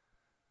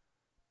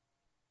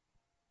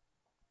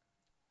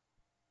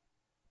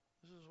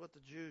 This is what the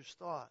Jews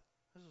thought.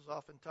 This is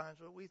oftentimes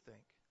what we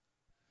think.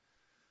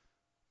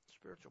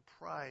 Spiritual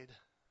pride.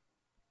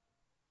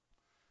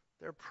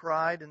 Their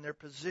pride and their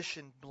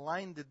position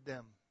blinded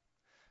them.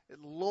 It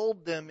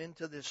lulled them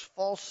into this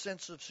false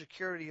sense of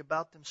security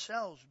about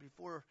themselves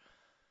before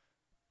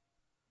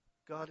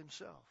God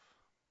Himself.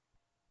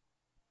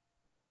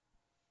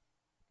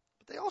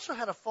 But they also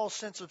had a false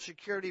sense of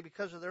security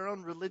because of their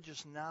own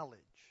religious knowledge.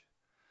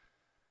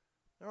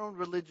 Their own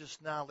religious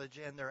knowledge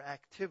and their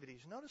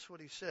activities. Notice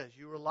what he says.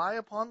 You rely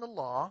upon the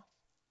law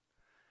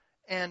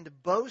and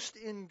boast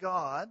in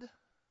God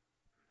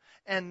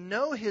and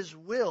know His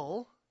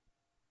will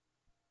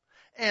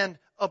and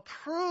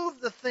approve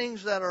the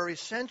things that are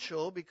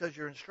essential because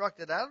you're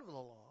instructed out of the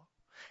law.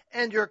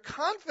 And you're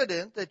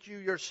confident that you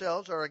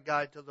yourselves are a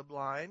guide to the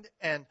blind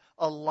and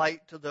a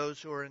light to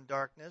those who are in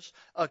darkness,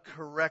 a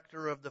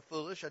corrector of the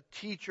foolish, a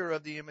teacher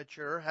of the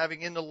immature,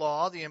 having in the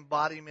law the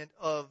embodiment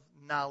of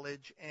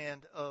knowledge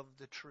and of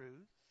the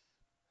truth.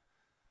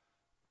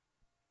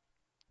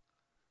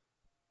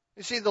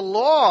 You see, the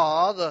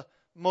law, the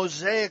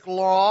Mosaic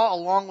law,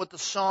 along with the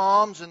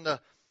Psalms and the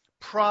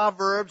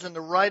Proverbs and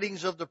the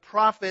writings of the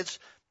prophets,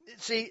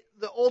 see,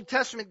 the Old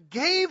Testament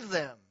gave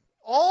them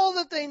all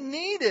that they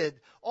needed,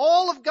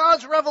 all of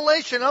God's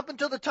revelation up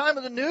until the time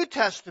of the New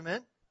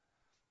Testament.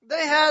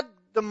 They had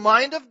the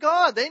mind of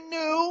God. They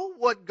knew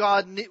what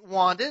God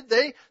wanted.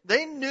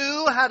 They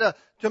knew how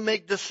to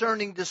make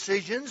discerning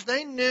decisions.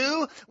 They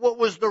knew what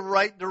was the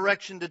right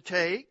direction to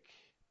take.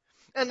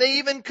 And they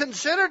even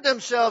considered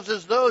themselves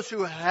as those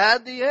who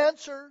had the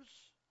answers.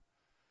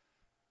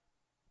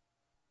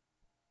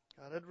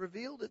 God had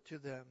revealed it to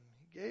them.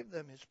 He gave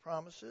them His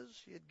promises.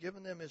 He had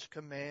given them His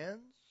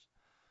commands.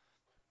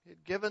 He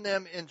had given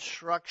them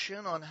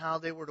instruction on how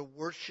they were to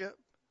worship.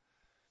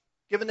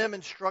 given them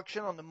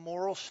instruction on the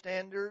moral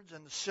standards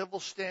and the civil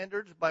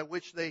standards by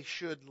which they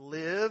should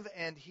live,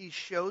 and He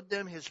showed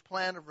them His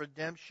plan of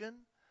redemption.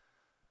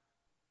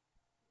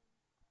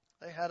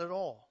 They had it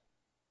all.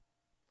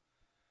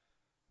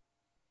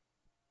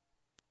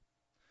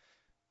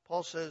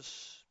 Paul says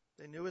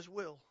they knew His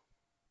will.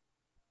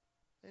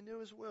 They knew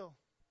His will.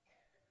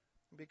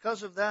 And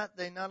because of that,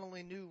 they not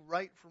only knew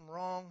right from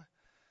wrong,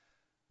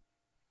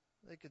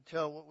 they could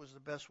tell what was the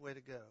best way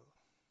to go.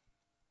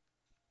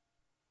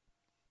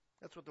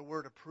 That's what the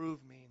word approve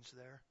means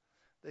there.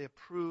 They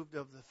approved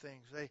of the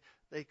things.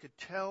 They could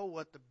tell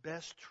what the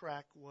best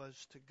track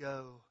was to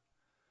go.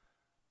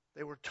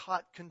 They were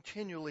taught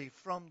continually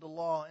from the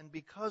law. And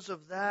because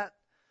of that,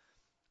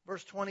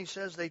 verse 20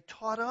 says they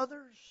taught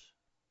others.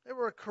 They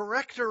were a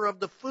corrector of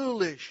the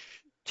foolish,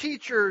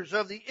 teachers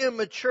of the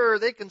immature.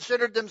 They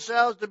considered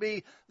themselves to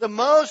be the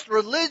most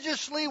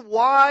religiously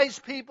wise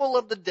people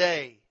of the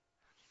day.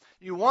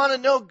 You want to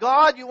know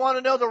God, you want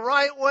to know the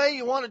right way,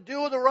 you want to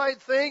do the right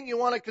thing, you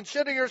want to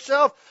consider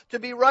yourself to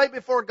be right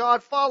before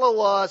God,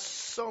 follow us.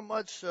 So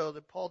much so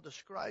that Paul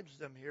describes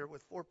them here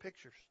with 4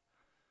 pictures.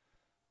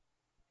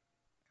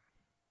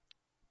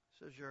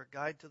 He says you're a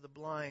guide to the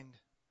blind.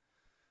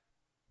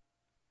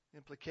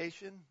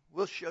 Implication,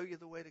 we'll show you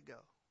the way to go.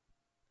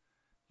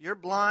 You're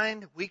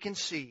blind, we can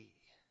see.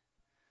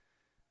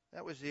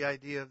 That was the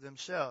idea of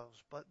themselves,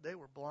 but they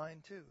were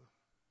blind too.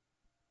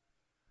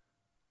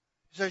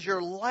 He says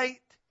you're light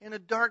in a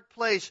dark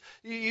place.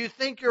 You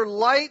think you're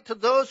light to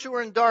those who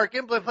are in dark.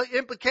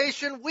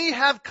 Implication, we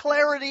have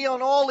clarity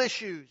on all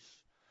issues.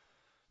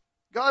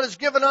 God has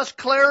given us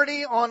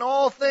clarity on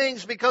all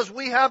things because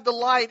we have the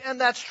light. And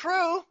that's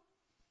true.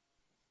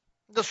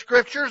 The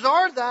Scriptures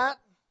are that.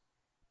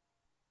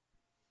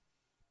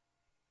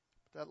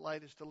 That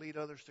light is to lead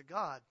others to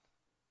God,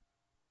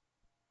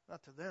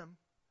 not to them.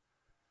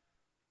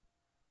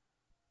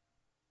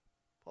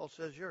 Paul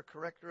says you're a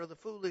corrector of the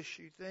foolish,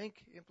 you think.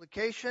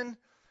 Implication,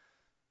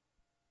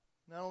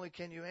 not only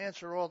can you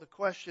answer all the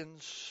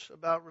questions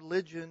about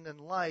religion and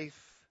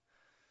life,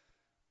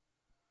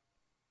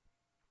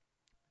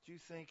 but you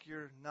think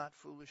you're not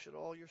foolish at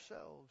all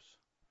yourselves.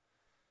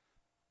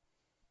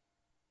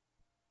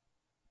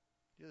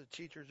 You're the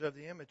teachers of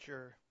the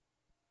immature.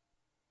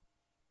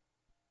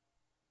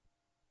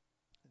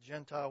 The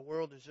Gentile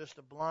world is just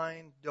a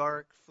blind,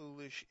 dark,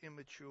 foolish,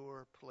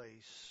 immature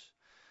place.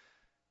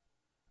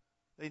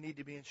 They need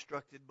to be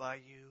instructed by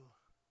you.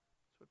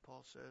 That's what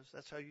Paul says.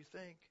 That's how you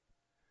think.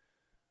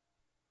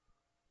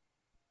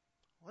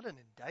 What an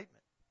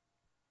indictment.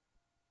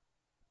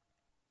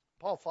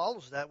 Paul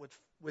follows that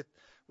with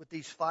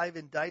these 5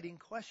 indicting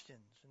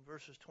questions in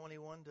verses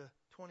 21 to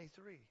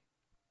 23.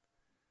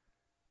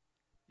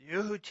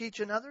 You who teach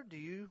another, do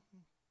you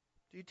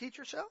teach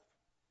yourself?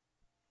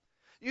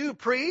 You who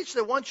preach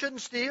that one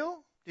shouldn't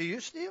steal, do you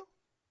steal?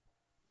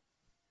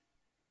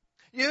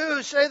 You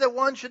who say that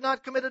one should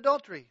not commit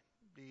adultery,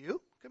 do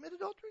you commit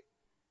adultery?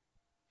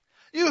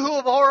 You who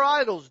abhor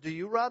idols, do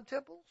you rob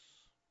temples?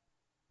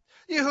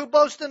 You who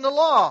boast in the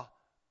law,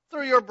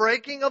 through your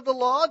breaking of the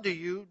law, do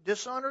you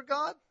dishonor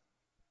God?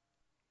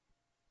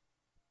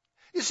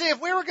 You see,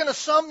 if we were going to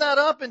sum that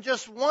up in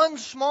just one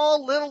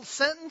small little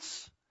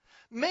sentence,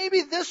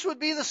 maybe this would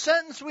be the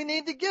sentence we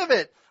need to give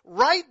it.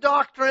 Right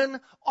doctrine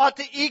ought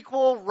to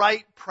equal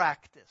right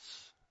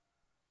practice.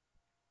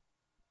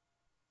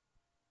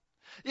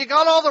 You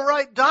got all the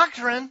right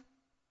doctrine,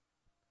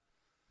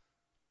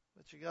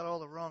 but you got all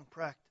the wrong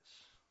practice.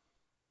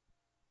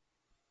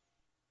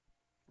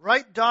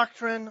 Right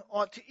doctrine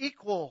ought to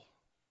equal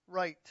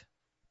right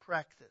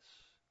practice.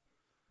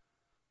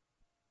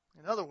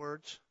 In other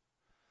words,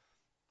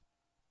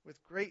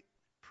 with great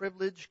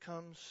privilege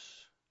comes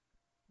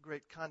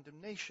great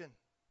condemnation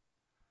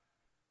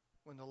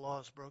when the law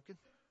is broken.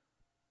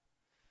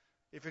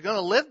 If you're going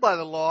to live by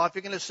the law, if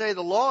you're going to say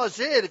the law is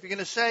it, if you're going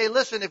to say,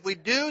 listen, if we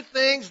do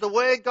things the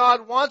way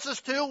God wants us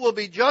to, we'll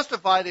be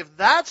justified. If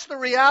that's the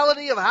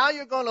reality of how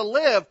you're going to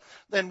live,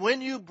 then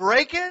when you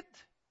break it,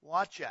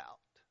 watch out.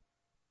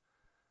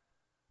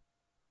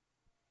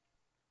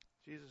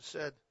 Jesus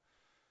said,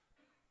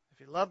 if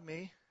you love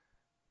me,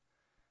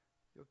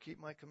 you'll keep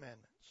my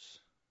commandments.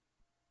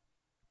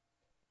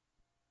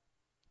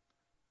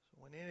 So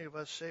when any of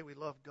us say we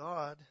love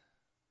God,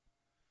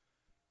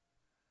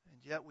 and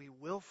yet we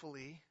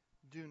willfully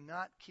do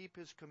not keep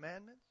His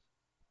commandments,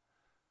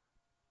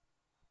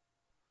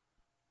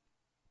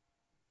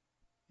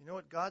 you know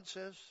what God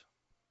says?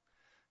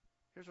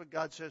 Here's what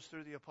God says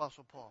through the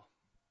Apostle Paul.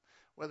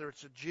 Whether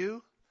it's a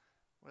Jew,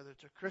 whether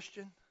it's a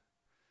Christian,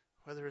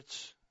 whether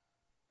it's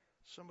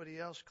somebody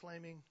else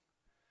claiming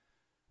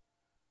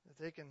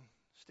that they can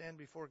stand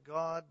before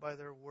God by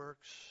their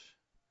works,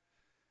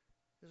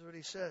 here's what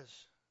he says.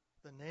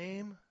 The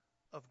name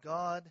of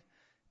God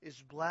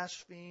is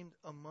blasphemed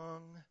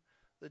among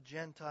the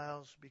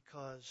Gentiles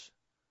because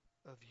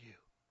of you.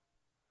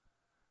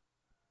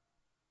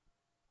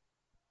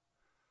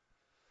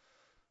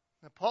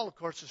 Now, Paul, of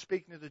course, is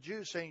speaking to the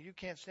Jews, saying you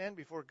can't stand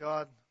before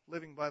God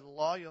living by the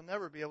law. You'll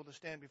never be able to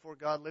stand before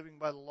God living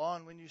by the law.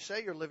 And when you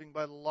say you're living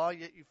by the law,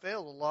 yet you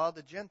fail the law,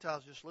 the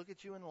Gentiles just look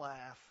at you and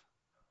laugh.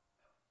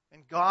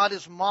 And God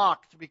is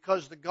mocked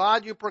because the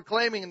God you're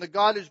proclaiming and the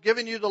God who's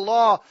given you the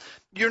law,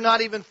 you're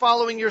not even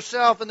following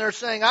yourself. And they're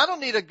saying, I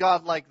don't need a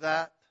God like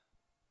that.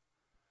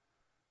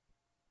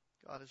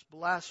 God is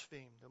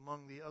blasphemed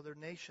among the other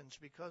nations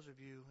because of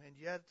you. And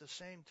yet at the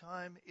same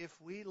time, if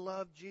we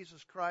love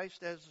Jesus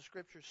Christ, as the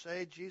Scriptures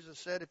say, Jesus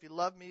said, if you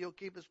love me, you'll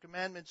keep His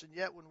commandments. And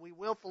yet when we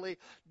willfully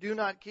do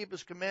not keep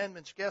His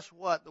commandments, guess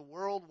what? The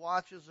world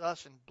watches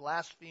us and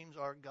blasphemes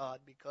our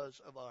God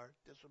because of our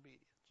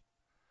disobedience.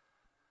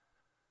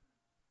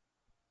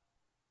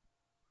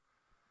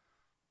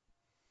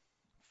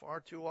 Far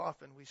too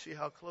often we see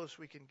how close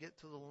we can get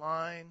to the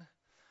line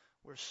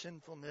where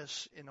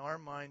sinfulness in our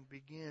mind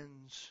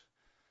begins.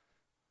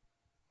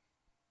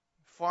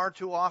 Far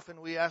too often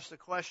we ask the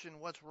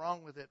question, what's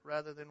wrong with it,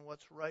 rather than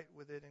what's right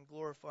with it, and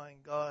glorifying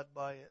God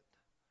by it.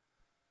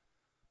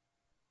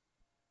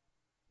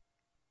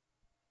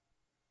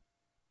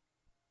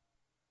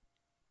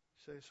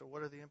 You say, so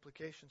what are the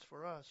implications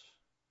for us?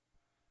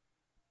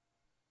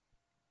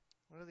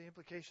 What are the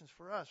implications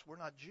for us? We're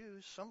not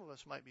Jews. Some of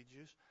us might be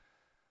Jews.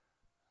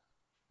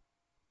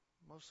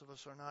 Most of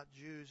us are not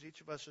Jews.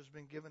 Each of us has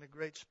been given a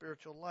great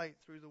spiritual light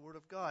through the Word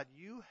of God.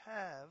 You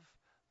have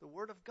the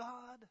Word of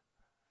God.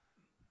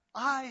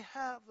 I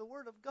have the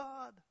Word of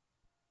God.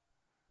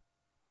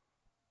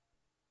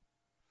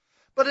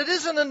 But it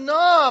isn't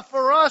enough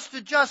for us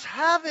to just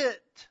have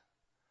it.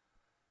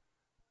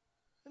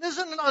 It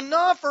isn't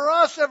enough for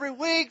us every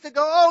week to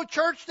go, oh,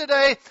 church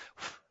today,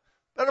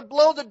 better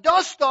blow the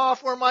dust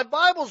off where my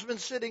Bible's been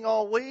sitting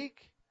all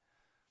week.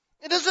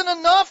 It isn't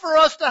enough for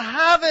us to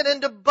have it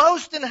and to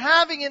boast in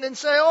having it and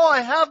say, oh,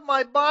 I have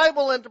my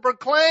Bible, and to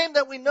proclaim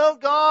that we know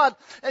God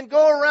and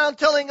go around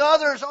telling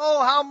others,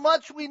 oh, how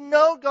much we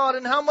know God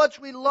and how much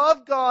we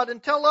love God,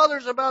 and tell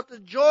others about the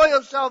joy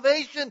of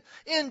salvation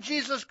in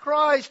Jesus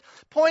Christ,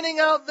 pointing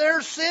out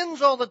their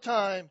sins all the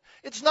time.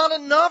 It's not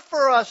enough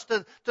for us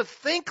to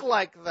think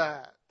like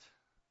that.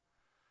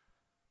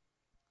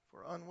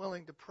 We're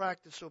unwilling to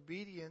practice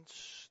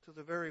obedience to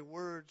the very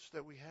words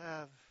that we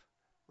have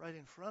right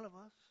in front of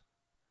us.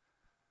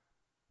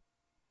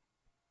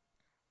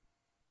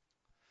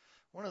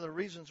 One of the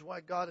reasons why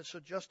God is so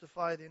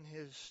justified in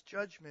His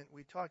judgment,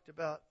 we talked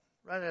about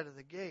right out of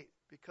the gate,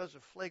 because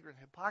of flagrant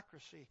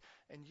hypocrisy.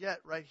 And yet,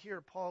 right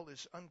here, Paul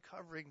is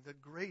uncovering the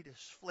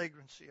greatest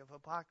flagrancy of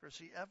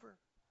hypocrisy ever.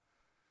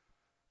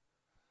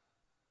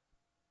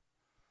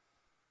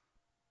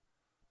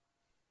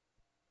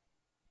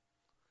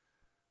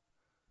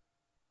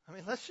 I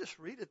mean, let's just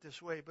read it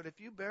this way. But if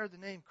you bear the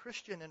name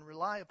Christian and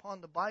rely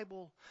upon the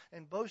Bible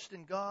and boast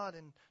in God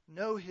and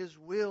know His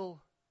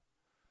will,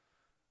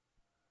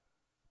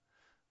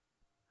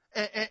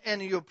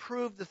 and you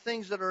approve the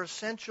things that are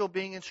essential,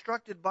 being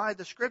instructed by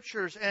the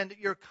Scriptures, and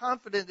you're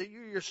confident that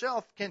you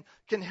yourself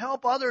can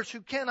help others who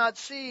cannot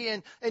see,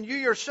 and you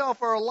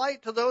yourself are a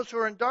light to those who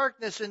are in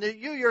darkness, and that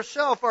you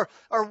yourself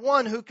are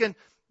one who can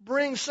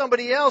bring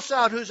somebody else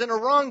out who's in a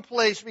wrong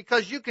place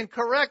because you can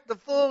correct the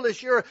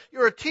foolish. You're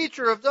a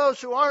teacher of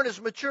those who aren't as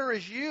mature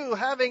as you,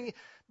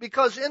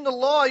 because in the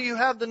law you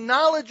have the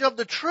knowledge of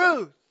the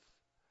truth.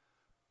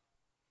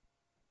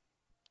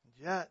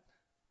 And yet,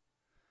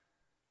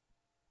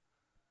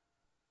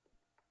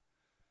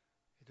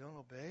 don't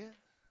obey it?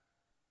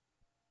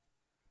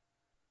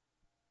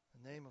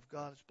 The name of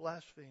God is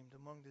blasphemed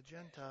among the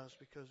Gentiles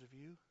because of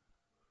you.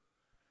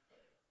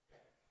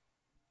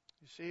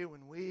 You see,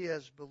 when we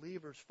as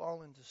believers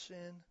fall into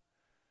sin,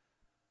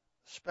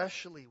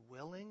 especially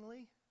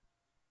willingly,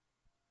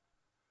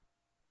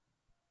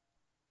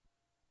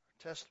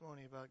 our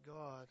testimony about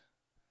God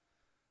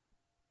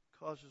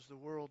causes the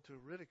world to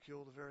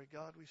ridicule the very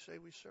God we say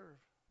we serve.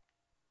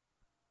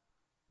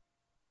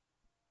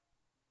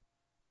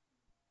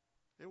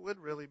 It would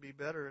really be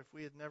better if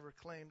we had never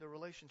claimed a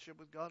relationship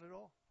with God at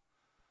all.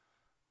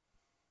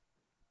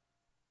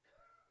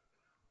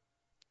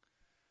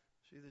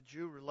 See, the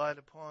Jew relied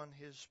upon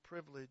his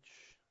privilege,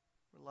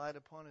 relied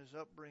upon his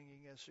upbringing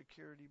as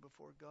security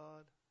before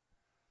God.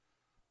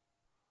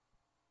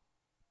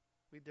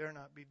 We dare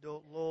not be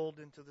lulled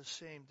into the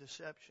same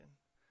deception.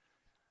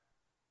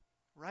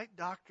 Right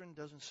doctrine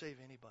doesn't save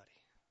anybody.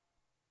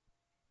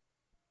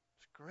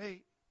 It's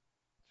great.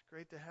 It's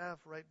great to have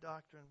right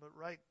doctrine, but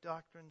right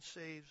doctrine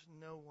saves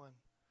no one.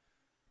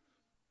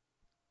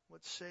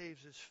 What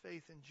saves is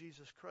faith in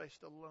Jesus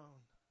Christ alone.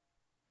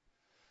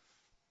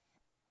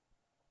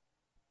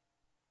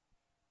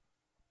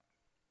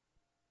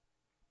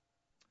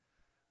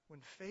 When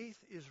faith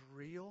is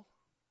real,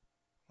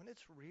 when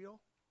it's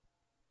real,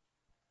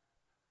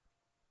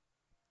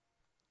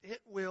 it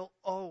will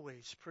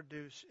always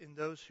produce in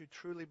those who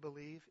truly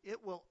believe,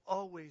 it will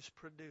always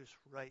produce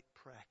right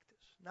practice.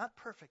 Not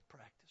perfect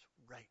practice,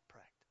 right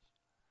practice.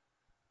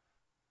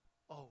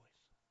 Always.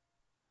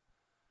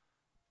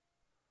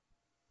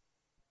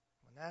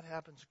 When that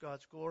happens,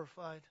 God's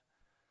glorified.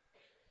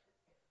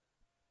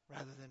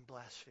 rather than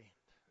blasphemed.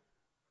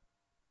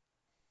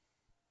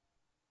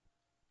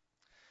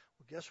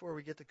 Well, guess where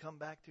we get to come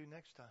back to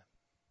next time?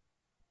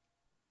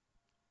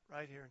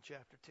 Right here in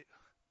chapter 2.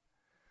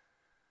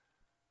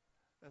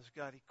 As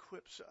God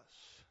equips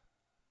us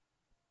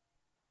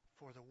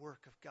for the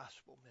work of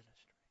gospel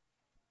ministry.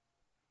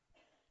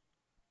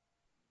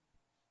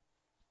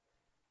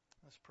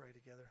 Let's pray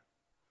together.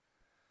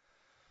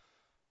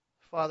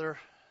 Father,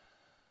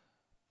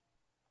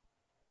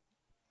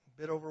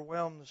 a bit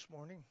overwhelmed this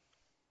morning.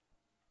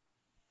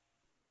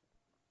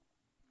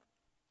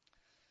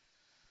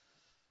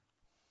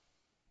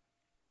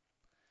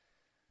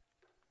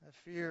 I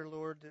fear,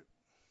 Lord, that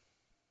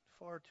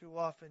far too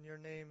often your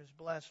name is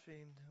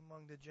blasphemed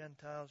among the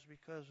Gentiles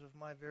because of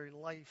my very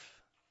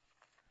life.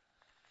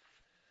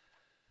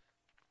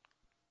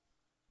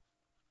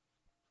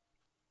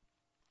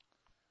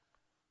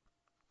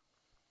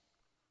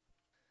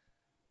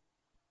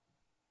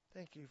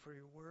 Thank you for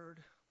your word,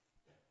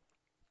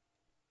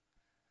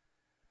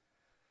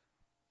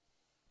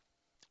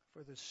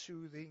 for the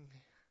soothing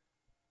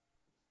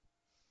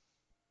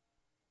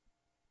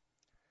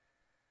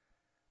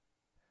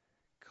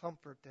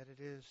comfort that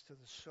it is to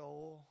the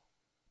soul.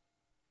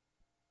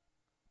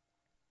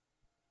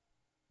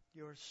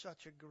 You are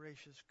such a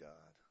gracious God.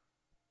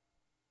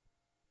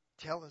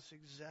 Tell us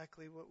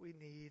exactly what we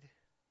need.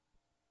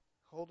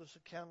 Hold us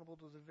accountable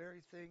to the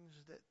very things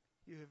that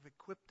you have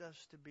equipped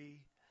us to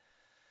be.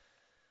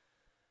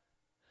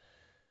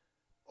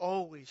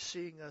 Always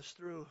seeing us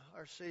through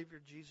our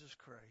Savior Jesus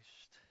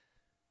Christ.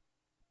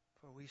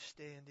 For we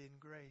stand in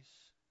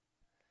grace.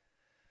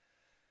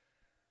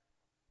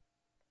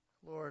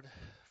 Lord,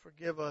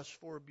 forgive us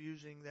for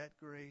abusing that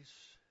grace.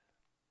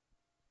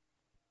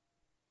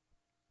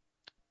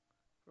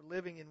 For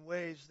living in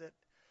ways that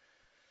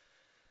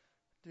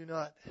do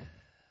not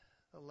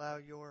allow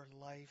your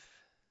life,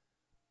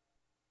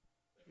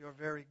 your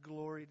very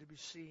glory to be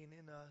seen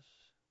in us.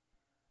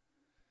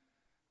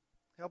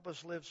 Help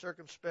us live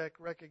circumspect,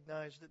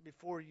 recognize that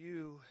before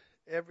you,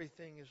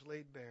 everything is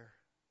laid bare.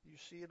 You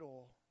see it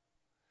all.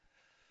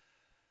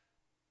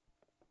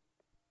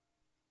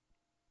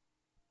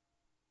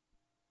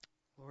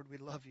 Lord, we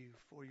love you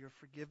for your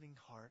forgiving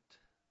heart,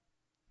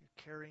 your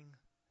caring,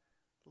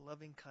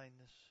 loving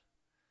kindness,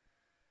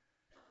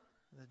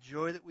 and the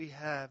joy that we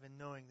have in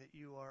knowing that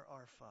you are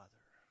our Father,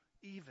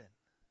 even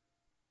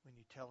when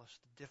you tell us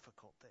the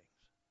difficult things.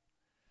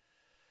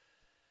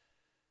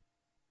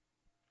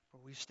 For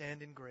we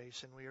stand in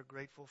grace and we are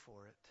grateful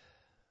for it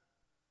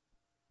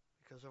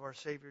because of our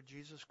Savior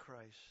Jesus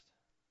Christ,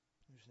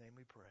 in whose name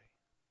we pray.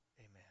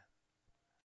 Amen.